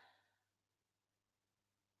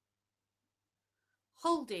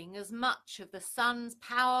 Holding as much of the sun's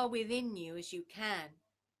power within you as you can,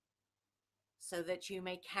 so that you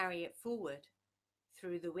may carry it forward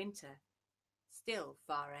through the winter, still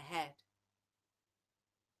far ahead.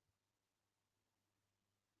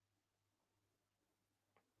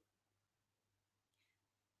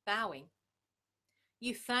 Bowing,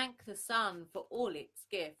 you thank the sun for all its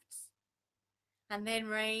gifts, and then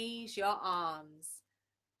raise your arms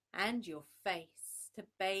and your face to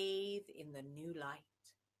bathe in the new light.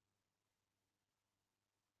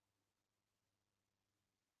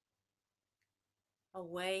 A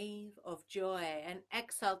wave of joy and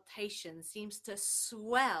exultation seems to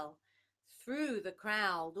swell through the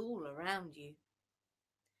crowd all around you,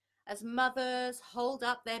 as mothers hold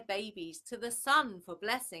up their babies to the sun for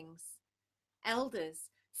blessings.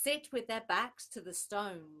 Elders sit with their backs to the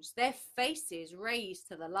stones, their faces raised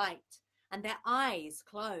to the light and their eyes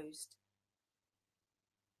closed,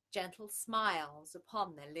 gentle smiles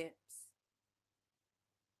upon their lips.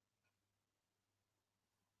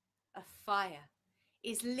 A fire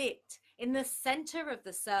is lit in the center of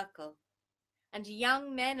the circle, and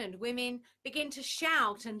young men and women begin to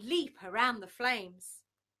shout and leap around the flames,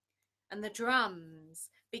 and the drums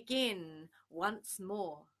begin once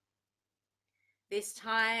more, this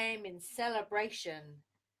time in celebration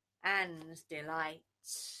and delight.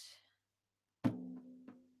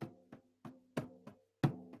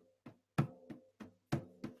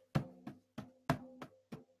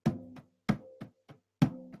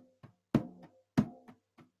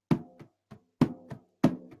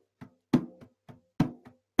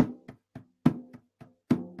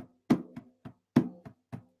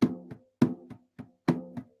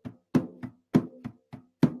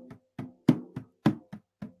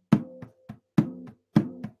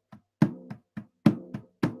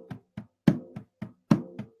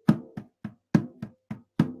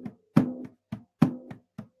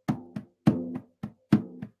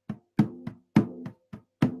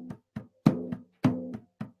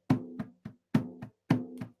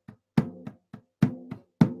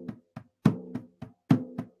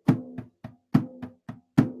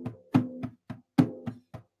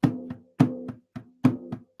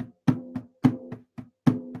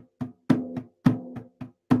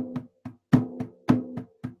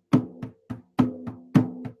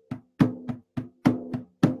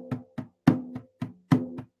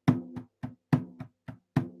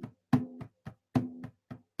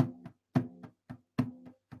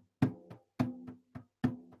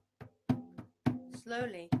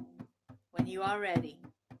 Slowly, when you are ready,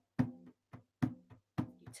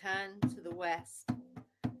 you turn to the west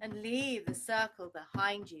and leave the circle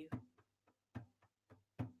behind you.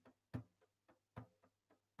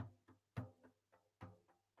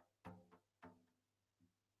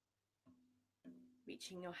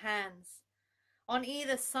 Reaching your hands on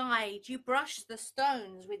either side, you brush the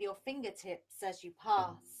stones with your fingertips as you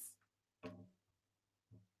pass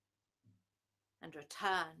and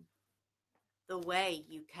return the way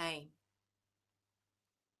you came.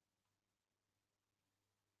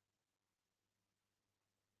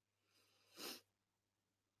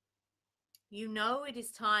 You know it is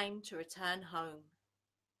time to return home,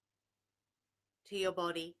 to your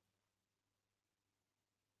body,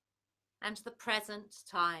 and to the present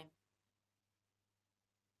time.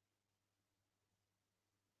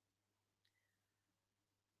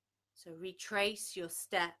 So retrace your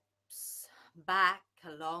steps back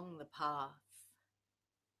along the path.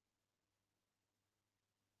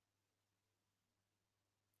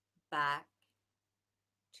 Back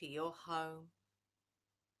to your home.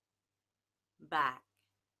 Back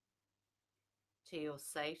to your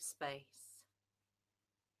safe space.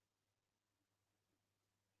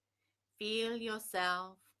 Feel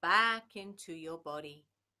yourself back into your body.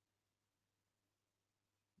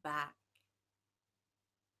 Back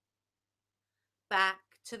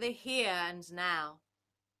to the here and now.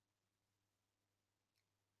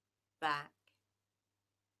 Back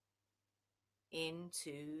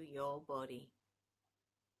into your body.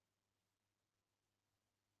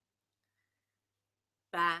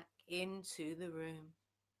 Back into the room.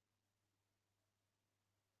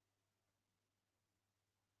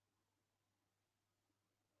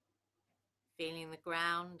 Feeling the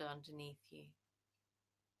ground underneath you.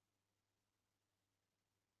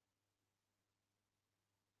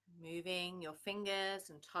 Moving your fingers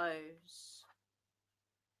and toes.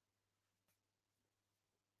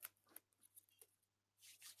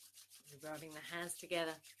 Rubbing the hands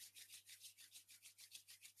together.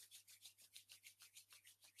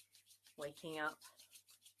 Waking up.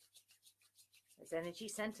 There's energy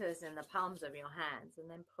centers in the palms of your hands and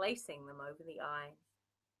then placing them over the eyes.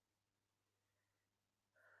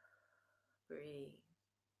 Breathe.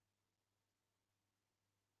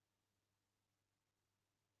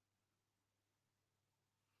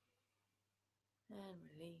 And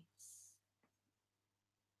release.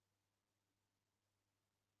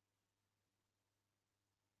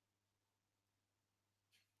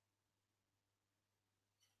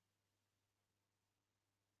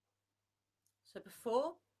 So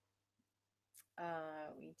before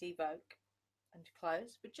we devoke and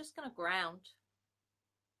close, we're just going to ground.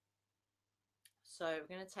 So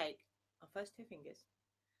we're going to take our first two fingers.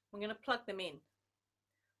 We're going to plug them in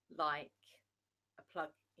like a plug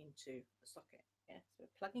into a socket. Yeah, so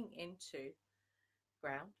we're plugging into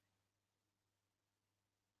ground.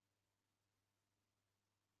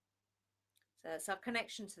 So that's our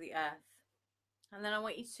connection to the earth. And then I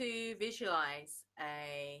want you to visualize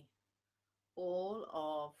a ball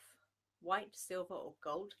of white, silver or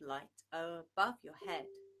gold light above your head.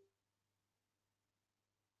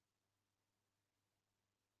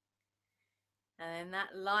 And then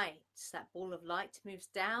that light, that ball of light moves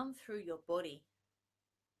down through your body.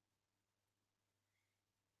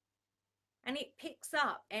 And it picks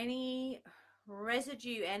up any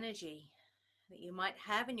residue energy that you might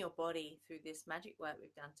have in your body through this magic work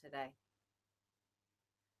we've done today.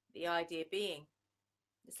 The idea being,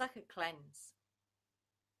 it's like a cleanse.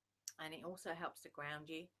 And it also helps to ground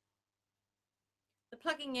you. The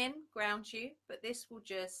plugging in grounds you, but this will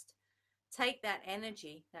just take that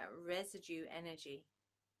energy, that residue energy,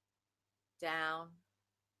 down,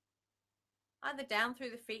 either down through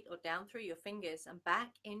the feet or down through your fingers and back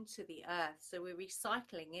into the earth. So we're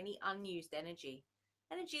recycling any unused energy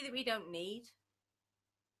that we don't need,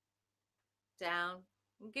 down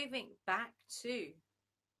and giving back to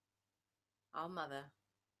our mother,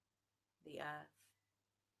 the earth.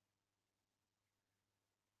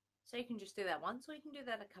 So you can just do that once, or you can do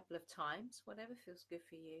that a couple of times, whatever feels good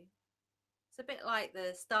for you. It's a bit like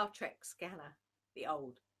the Star Trek scanner, the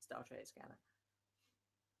old Star Trek scanner.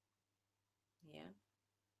 Yeah.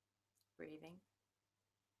 Breathing.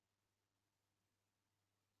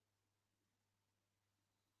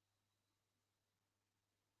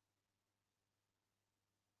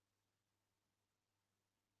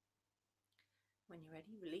 When you're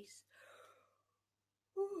ready, release.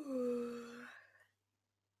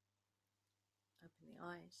 Open the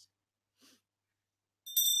eyes.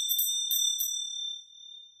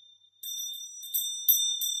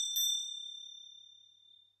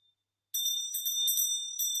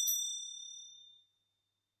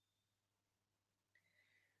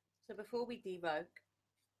 So before we devoke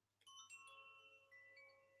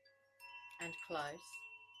and close,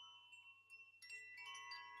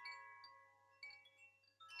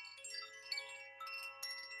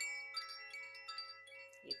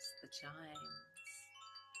 it's the chimes.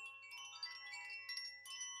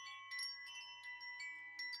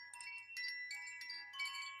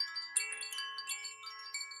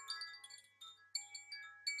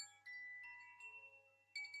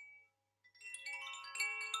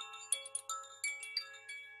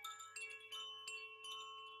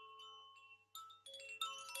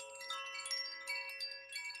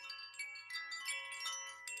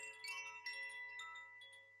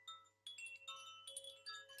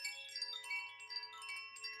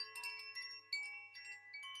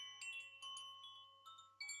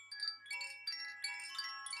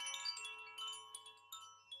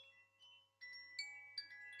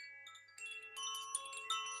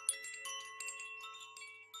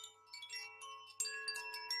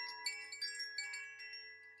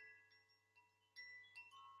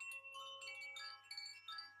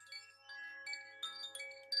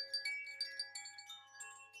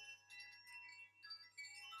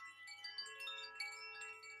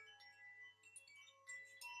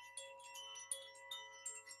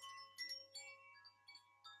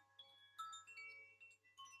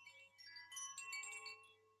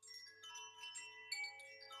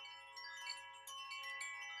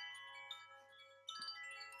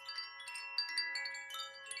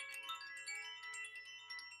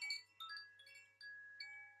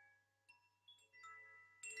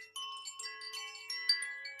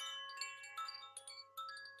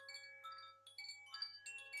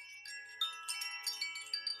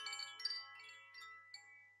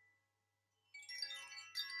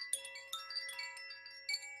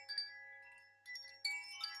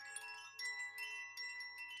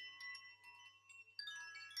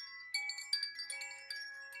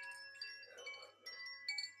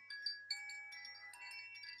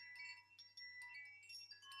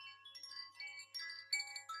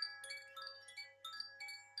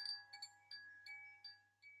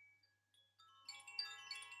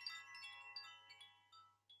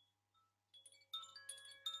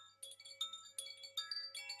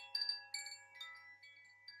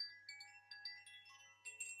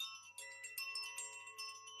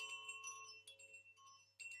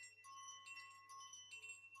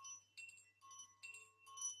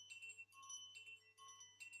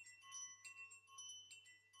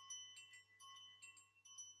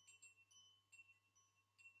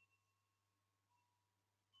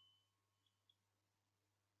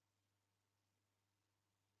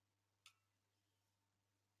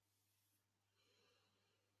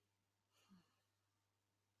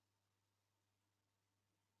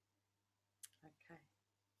 Okay.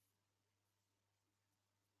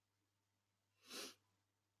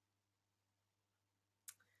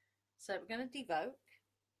 So we're going to devoke.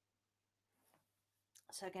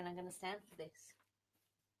 So again, I'm going to stand for this.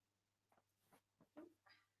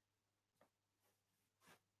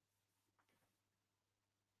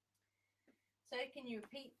 So can you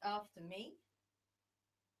repeat after me?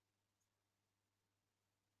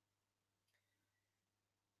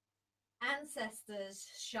 Ancestors,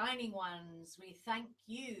 shining ones, we thank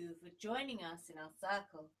you for joining us in our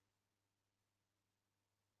circle.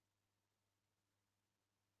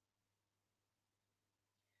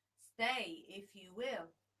 Stay if you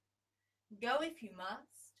will. Go if you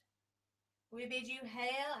must. We bid you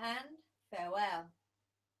hail and farewell.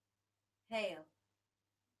 Hail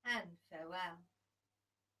and farewell.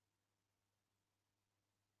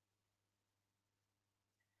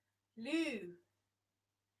 Lu,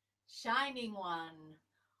 shining one,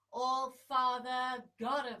 all-Father,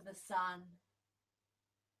 God of the sun,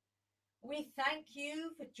 we thank you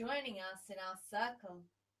for joining us in our circle.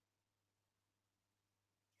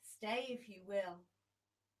 Stay if you will.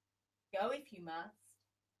 Go if you must.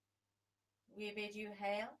 We bid you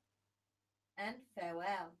hail and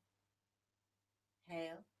farewell.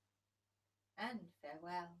 Hail and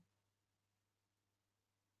farewell.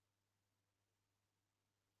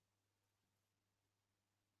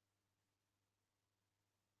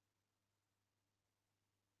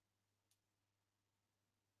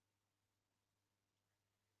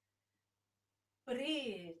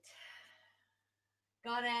 Breathe,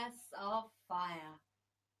 Goddess of Fire.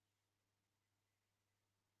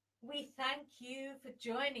 We thank you for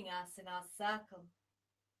joining us in our circle.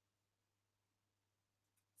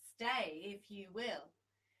 Stay if you will.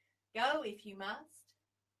 Go if you must.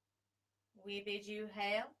 We bid you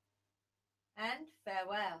hail and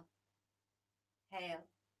farewell. Hail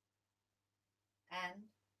and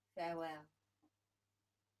farewell.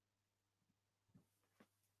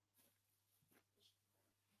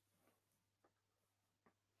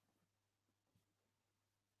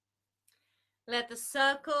 Let the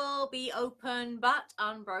circle be open but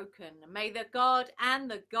unbroken. May the god and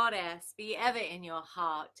the goddess be ever in your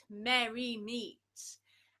heart. Merry meet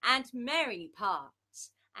and merry part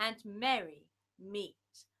and merry meet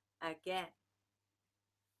again.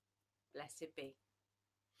 Blessed be.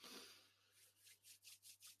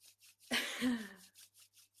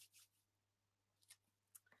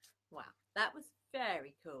 Wow, that was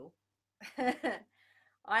very cool.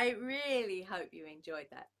 I really hope you enjoyed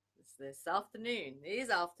that. It's this afternoon. It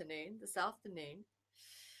is afternoon, this afternoon.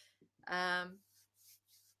 So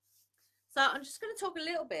I'm just going to talk a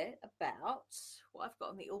little bit about what I've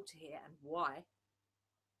got on the altar here and why.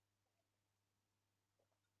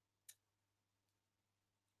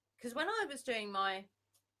 Because when I was doing my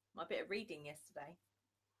bit of reading yesterday,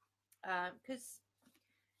 because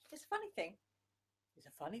it's a funny thing. It's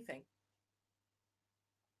a funny thing.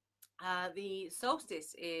 The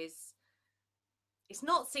solstice it's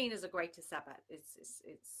not seen as a greater Sabbath.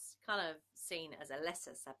 It's kind of seen as a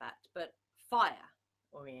lesser Sabbath, but fire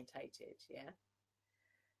orientated, yeah.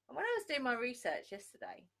 And when I was doing my research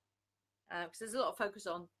yesterday, because there's a lot of focus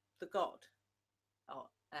on the god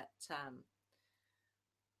at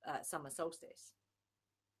summer solstice,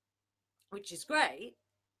 which is great,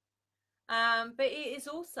 but it is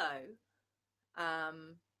also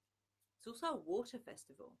it's also a water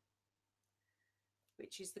festival,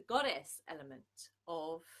 which is the goddess element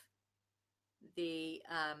of the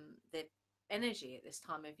energy at this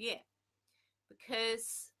time of year,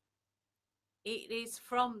 because it is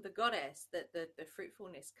from the goddess that the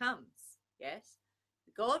fruitfulness comes. Yes,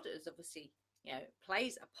 the god is obviously, you know,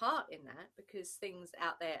 plays a part in that because things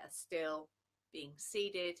out there are still being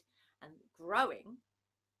seeded and growing.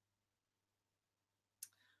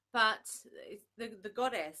 But the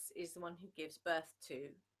goddess is the one who gives birth to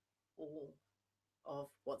all of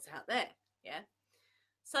what's out there, yeah.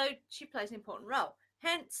 So she plays an important role.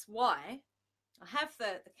 Hence why I have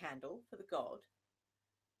the candle for the god,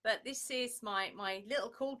 but this is my little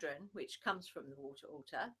cauldron, which comes from the water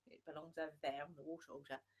altar. It belongs over there on the water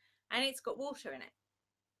altar, and it's got water in it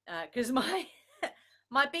because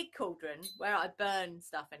my big cauldron, where I burn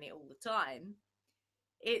stuff in it all the time,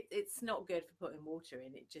 it's not good for putting water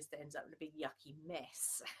in. It just ends up in a big yucky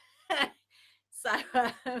mess. So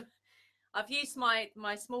I've used my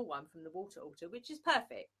small one from the water altar, which is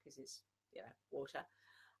perfect because it's, you know, water,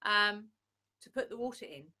 to put the water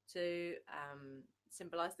in to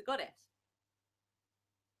symbolize the goddess.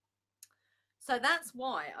 So that's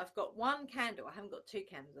why I've got one candle. I haven't got two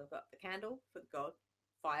candles. I've got the candle for the god,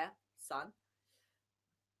 fire, sun.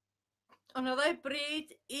 And although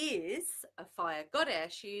Brid is a fire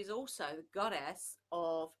goddess, she is also the goddess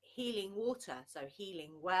of healing water. So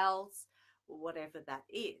healing wells, or whatever that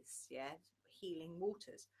is, yeah, healing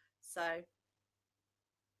waters. So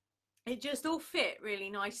it just all fit really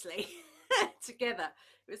nicely together.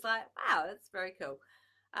 It was like, wow, that's very cool.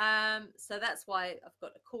 So that's why I've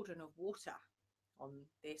got a cauldron of water on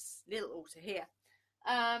this little altar here.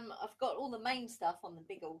 I've got all the main stuff on the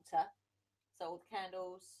big altar. So all the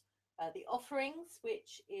candles, the offerings,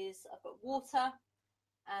 which is I've got water,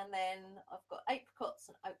 and then I've got apricots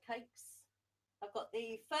and oat cakes. I've got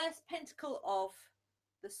the first pentacle of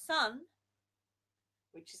the sun,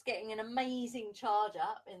 which is getting an amazing charge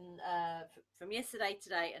up in from yesterday,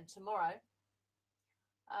 today, and tomorrow.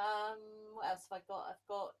 What else have I got? I've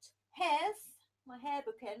got hairs. My hair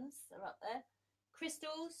bookends are up there.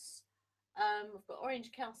 Crystals. I've got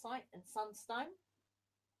orange calcite and sunstone.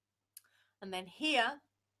 And then here,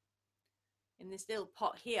 in this little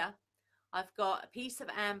pot here, I've got a piece of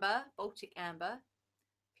amber, Baltic amber,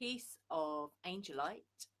 piece of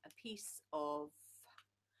angelite, a piece of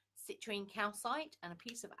citrine calcite, and a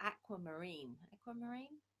piece of aquamarine.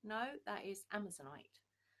 Aquamarine? No, that is amazonite.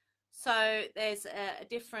 So there's a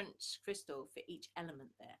different crystal for each element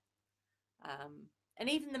there. And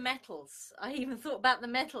even the metals. I even thought about the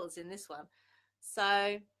metals in this one.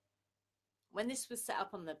 So when this was set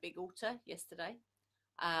up on the big altar yesterday,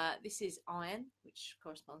 this is iron, which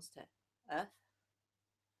corresponds to earth.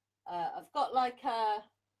 I've got like a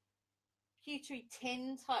pewtery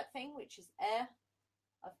tin type thing, which is air.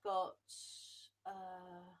 I've got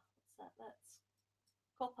what's that? That's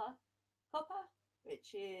copper,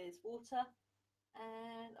 which is water,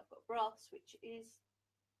 and I've got brass, which is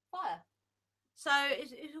fire. So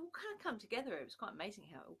it all kind of come together. It was quite amazing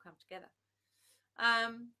how it all come together.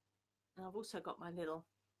 And I've also got my little,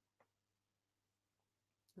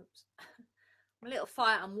 my little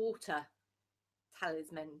fire and water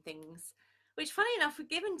talisman things, which funny enough were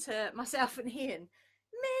given to myself and Ian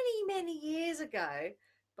many years ago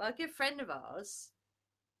by a good friend of ours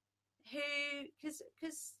who, because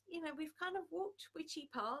you know, we've kind of walked witchy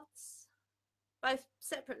paths, both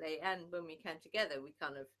separately and when we came together, we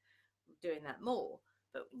kind of were doing that more.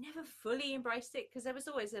 But we never fully embraced it because there was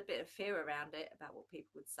always a bit of fear around it about what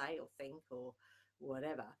people would say or think or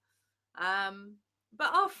whatever.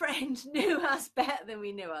 But our friend knew us better than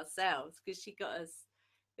we knew ourselves because she got us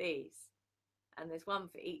these, and there's one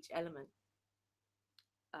for each element.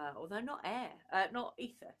 Although not air, not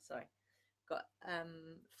ether. Sorry, got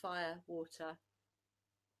fire, water,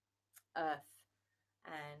 earth,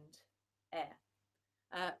 and air,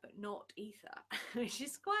 but not ether, which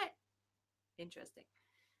is quite interesting.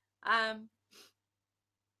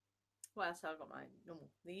 What else have I got? My normal,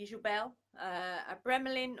 the usual bell, a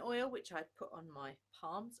bromelain oil, which I put on my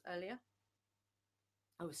palms earlier.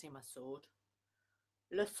 Obviously my sword,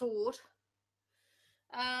 le sword.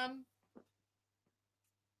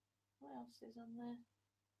 What else is on there?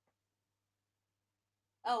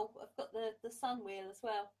 Oh, I've got the sun wheel as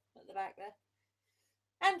well at the back there,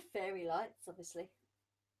 and fairy lights, obviously.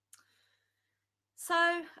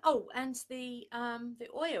 So, oh, and the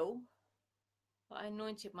oil that I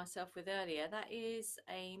anointed myself with earlier, that is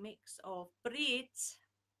a mix of bread,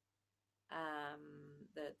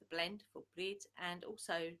 the blend for bread, and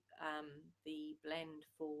also the blend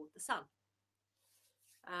for the sun.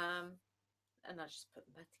 And I just put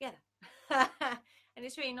them both together. And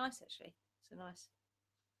it's really nice, actually. It's a nice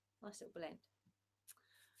little blend.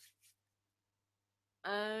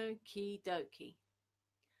 Okie dokie.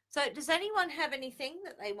 So does anyone have anything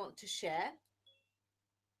that they want to share?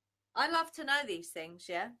 I love to know these things,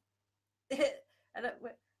 yeah. And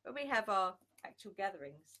when we have our actual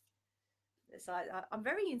gatherings, it's like I'm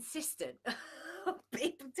very insistent on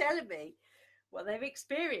people telling me what they've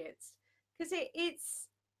experienced, because it's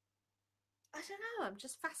I don't know, I'm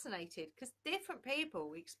just fascinated because different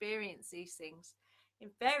people experience these things in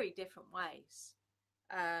very different ways.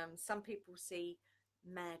 Some people see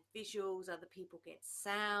mad visuals, other people get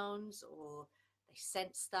sounds, or they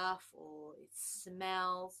sense stuff, or it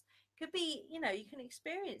smells. Could be, you know, you can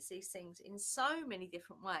experience these things in so many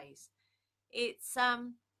different ways. It's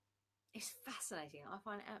fascinating. I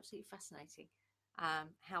find it absolutely fascinating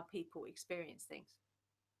how people experience things.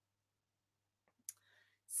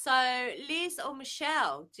 So, Liz or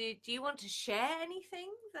Michelle, do you want to share anything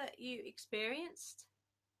that you experienced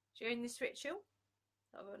during this ritual?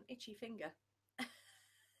 I've got an itchy finger.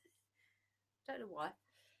 Don't know why.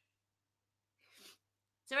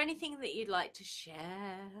 Is there anything that you'd like to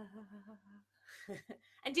share?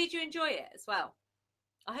 And did you enjoy it as well?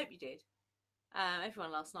 I hope you did.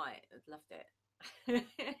 Everyone last night loved it.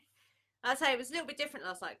 I'd say it was a little bit different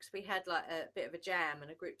last night because we had like a bit of a jam and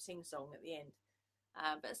a group sing song at the end.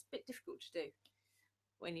 But it's a bit difficult to do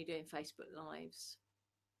when you're doing Facebook Lives.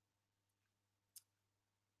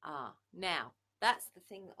 Now, that's the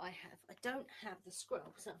thing that I have. I don't have the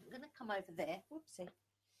scroll, so I'm going to come over there. Whoopsie.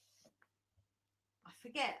 I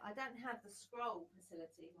forget, I don't have the scroll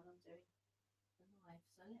facility when I'm doing the live,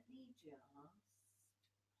 so let me just go down.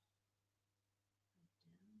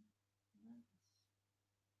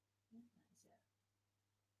 No, that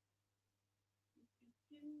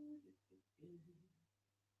is it.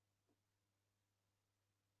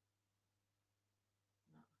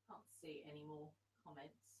 No, I can't see any more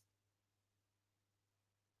comments.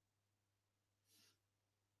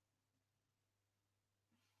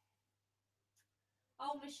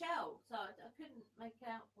 Oh, Michelle, so I couldn't make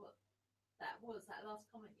out what that was, that last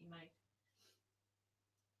comment you made.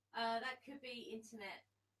 That could be internet.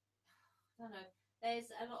 I don't know. There's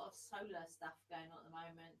a lot of solar stuff going on at the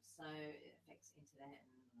moment, so it affects internet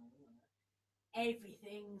and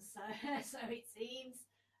everything. So it seems.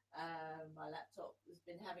 My laptop has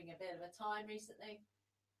been having a bit of a time recently.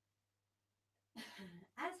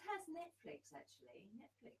 As has Netflix, actually.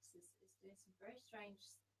 Netflix is doing some very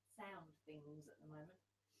strange sound things at the moment.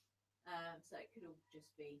 So it could all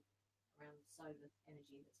just be around solar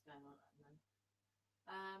energy that's going on at the moment.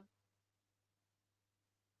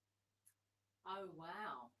 Oh,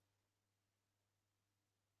 wow.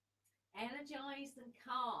 Energized and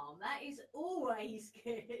calm. That is always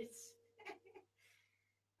good.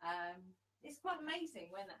 It's quite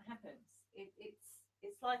amazing when that happens.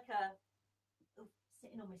 It's like a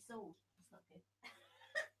sitting on my sword. It's not good.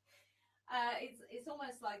 It's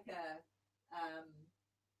almost like a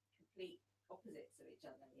complete opposites of each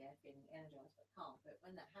other. Yeah, feeling energized but calm. But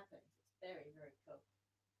when that happens, it's very, very cool.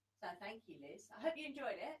 So thank you, Liz. I hope you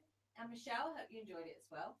enjoyed it. And Michelle, I hope you enjoyed it as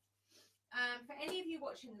well. For any of you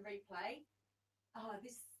watching the replay,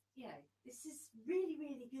 this is really,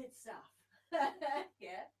 really good stuff.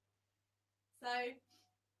 Yeah. So,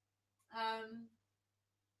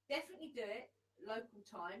 definitely do it local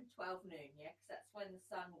time, 12 noon, yeah, because that's when the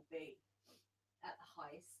sun will be at the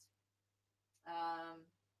highest.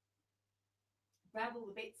 Grab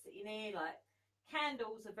all the bits that you need, like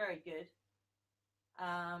candles are very good.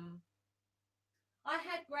 I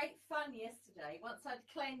had great fun yesterday once I'd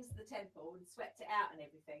cleansed the temple and swept it out and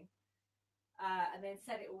everything, and then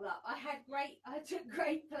set it all up. I took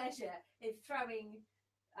great pleasure in throwing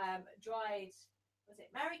dried, was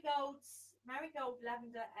it marigold,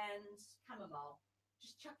 lavender, and chamomile.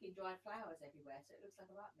 Just chucking dried flowers everywhere, so it looks like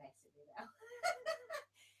a right mess in here now.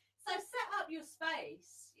 So set up your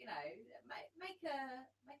space, you know, make a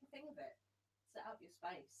thing of it. Set up your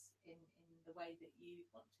space in the way that you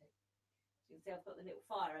want to. So you can see I've got the little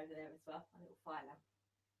fire over there as well, my little fire lamp.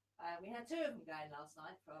 We had 2 of them going last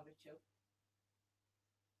night for our ritual.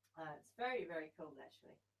 It's very, very cool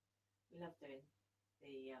actually. We love doing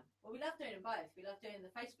we love doing them both. We love doing the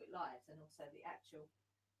Facebook Lives and also the actual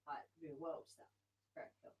like real world stuff. It's very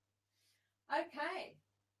cool. Okay,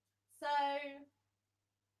 so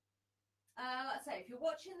like I say, if you're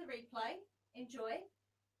watching the replay, enjoy.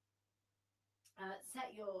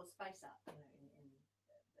 Set your space up, you know, in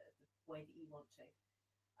the way that you want to.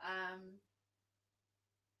 And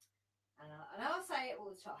I'll say it all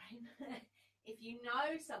the time. If you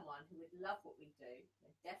know someone who would love what we do,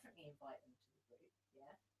 then definitely invite them to the group.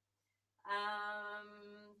 Yeah.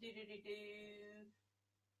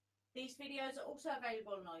 These videos are also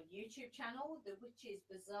available on our YouTube channel, The Witch's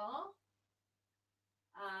Bazaar.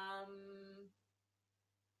 I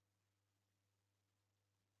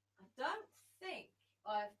don't think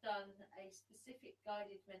I've done a specific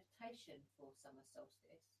guided meditation for summer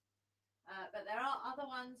solstice, but there are other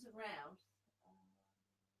ones around.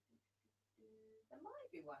 There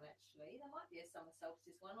might be one actually. There might be a summer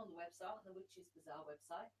solstice one on the website, on the Witch's Bazaar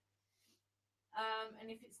website.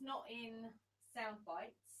 And if it's not in sound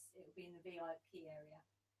bites, it will be in the VIP area.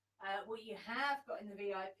 What you have got in the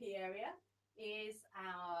VIP area is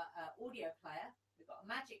our audio player. We've got a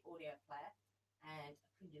Magick audio player and a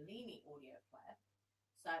Kundalini audio player.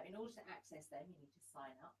 So in order to access them, you need to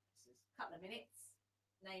sign up. It's just a couple of minutes,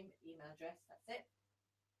 name, email address, that's it.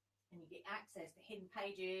 And you get access to hidden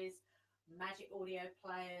pages, Magick audio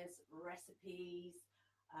players, recipes,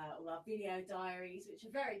 all our video diaries, which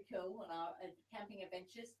are very cool on our camping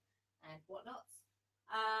adventures and whatnots.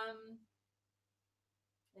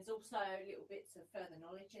 There's also little bits of further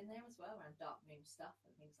knowledge in there as well around dark moon stuff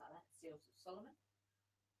and things like that, Seals of Solomon.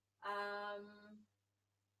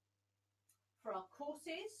 For our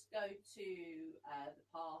courses, go to the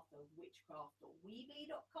path of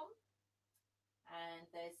witchcraft.weebly.com, and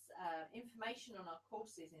there's information on our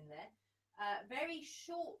courses in there. Very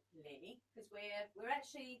shortly, because we're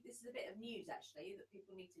actually, this is a bit of news actually that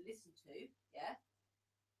people need to listen to, yeah.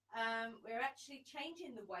 We're actually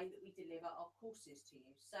changing the way that we deliver our courses to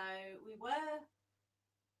you. So we were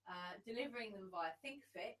delivering them via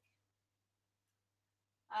ThinkFic,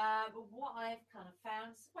 but what I've kind of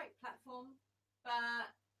found, it's a great platform, but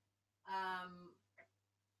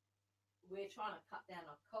we're trying to cut down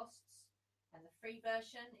our costs, and the free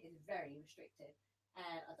version is very restricted,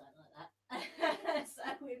 and I don't like that. So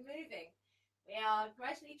we're moving. We are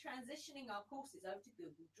gradually transitioning our courses over to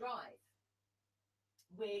Google Drive,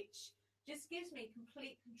 which just gives me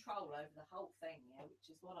complete control over the whole thing, yeah, which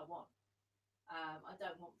is what I want. I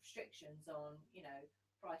don't want restrictions on, you know,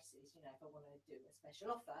 prices. You know, if I want to do a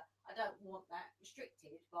special offer, I don't want that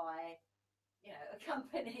restricted by, you know, a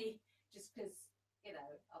company just because, you know,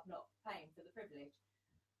 I'm not paying for the privilege.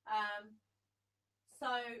 So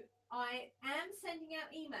I am sending out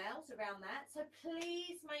emails around that. So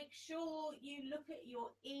please make sure you look at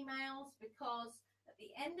your emails, because at the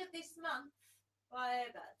end of this month, by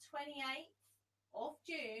about 28th of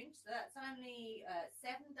June, so that's only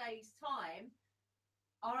 7 days' time,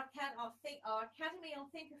 our Academy on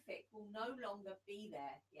Thinkific will no longer be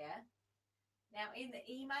there, yeah? Now, in the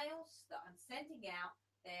emails that I'm sending out,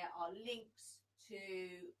 there are links to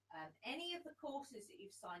any of the courses that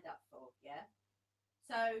you've signed up for, yeah?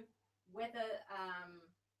 So whether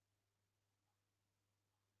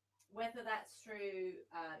that's through,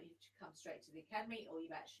 you've come straight to the Academy, or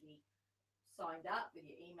you've actually signed up with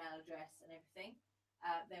your email address and everything,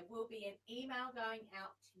 there will be an email going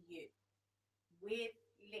out to you with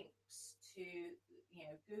links to, you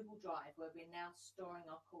know, Google Drive, where we're now storing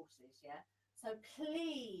our courses, yeah? So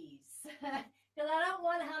please, because I don't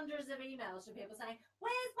want hundreds of emails from people saying,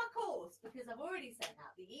 where's my course? Because I've already sent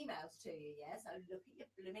out the emails to you, yeah? So look at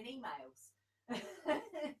your blooming emails.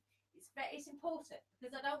 It's important,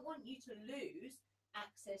 because I don't want you to lose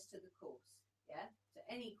access to the course, yeah? To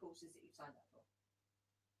any courses that you've signed up for.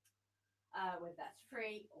 whether that's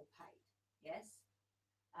free or paid. Yes.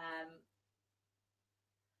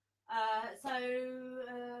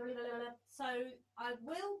 So I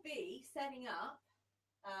will be setting up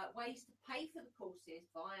ways to pay for the courses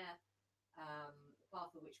via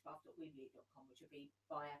pathofwitchcraft.weebly.com, which will be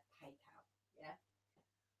via PayPal. Yeah.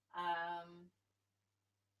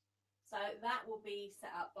 So that will be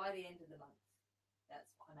set up by the end of the month.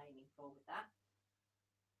 That's what I'm aiming for with that.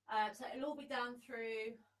 So it'll all be done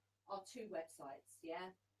through our two websites,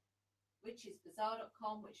 yeah, which is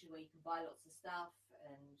bazaar.com, which is where you can buy lots of stuff,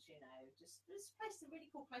 and just this place is a really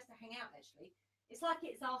cool place to hang out. Actually, it's like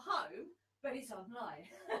it's our home, but it's online.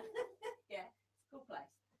 Yeah, it's a cool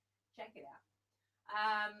place. Check it out.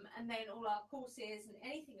 And then all our courses and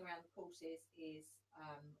anything around the courses is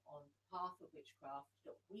on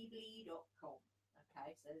pathofwitchcraft.weebly.com.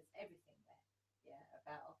 Okay, so there's everything there, yeah,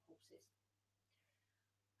 about our courses.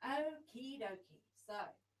 Okie dokie. So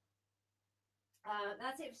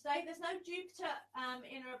that's it for today. There's no Jupiter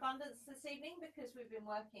inner abundance this evening because we've been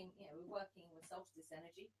working, we're working with solstice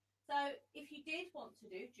energy. So if you did want to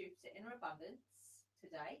do Jupiter inner abundance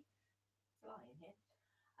today, flying here,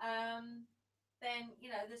 then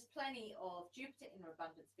there's plenty of Jupiter inner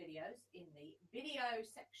abundance videos in the video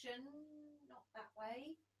section. Not that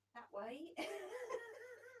way, that way.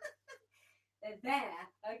 They're there,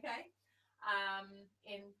 okay,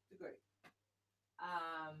 in the group.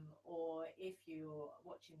 Or if you're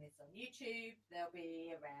watching this on YouTube, they'll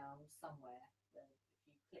be around somewhere. If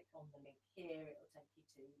you click on the link here, it will take you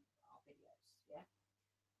to our videos. Yeah.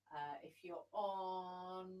 If you're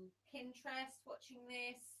on Pinterest watching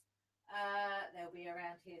this, they'll be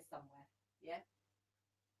around here somewhere. Yeah.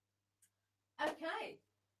 Okay.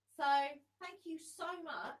 So thank you so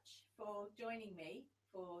much for joining me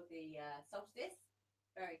for the solstice.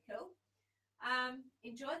 Very cool.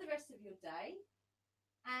 Enjoy the rest of your day.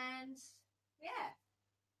 And yeah,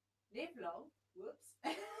 live long. Whoops.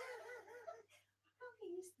 I can't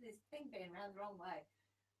get used to this thing being around the wrong way.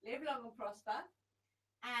 Live long and prosper.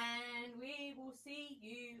 And we will see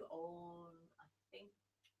you on, I think,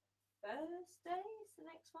 Thursday is the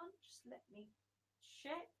next one. Just let me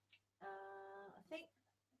check. I think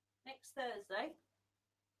next Thursday.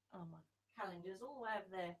 Oh, my calendar's all the way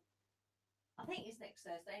over there. I think it's next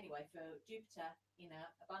Thursday anyway for Jupiter inner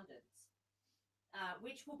abundance.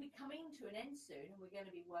 Which will be coming to an end soon, and we're going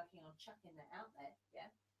to be working on chucking that out there,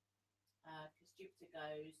 yeah? Because Jupiter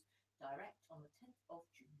goes direct on the 10th of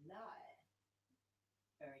July.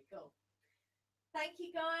 Very cool. Thank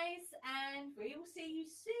you, guys, and we will see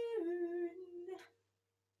you soon.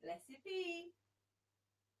 Blessed be.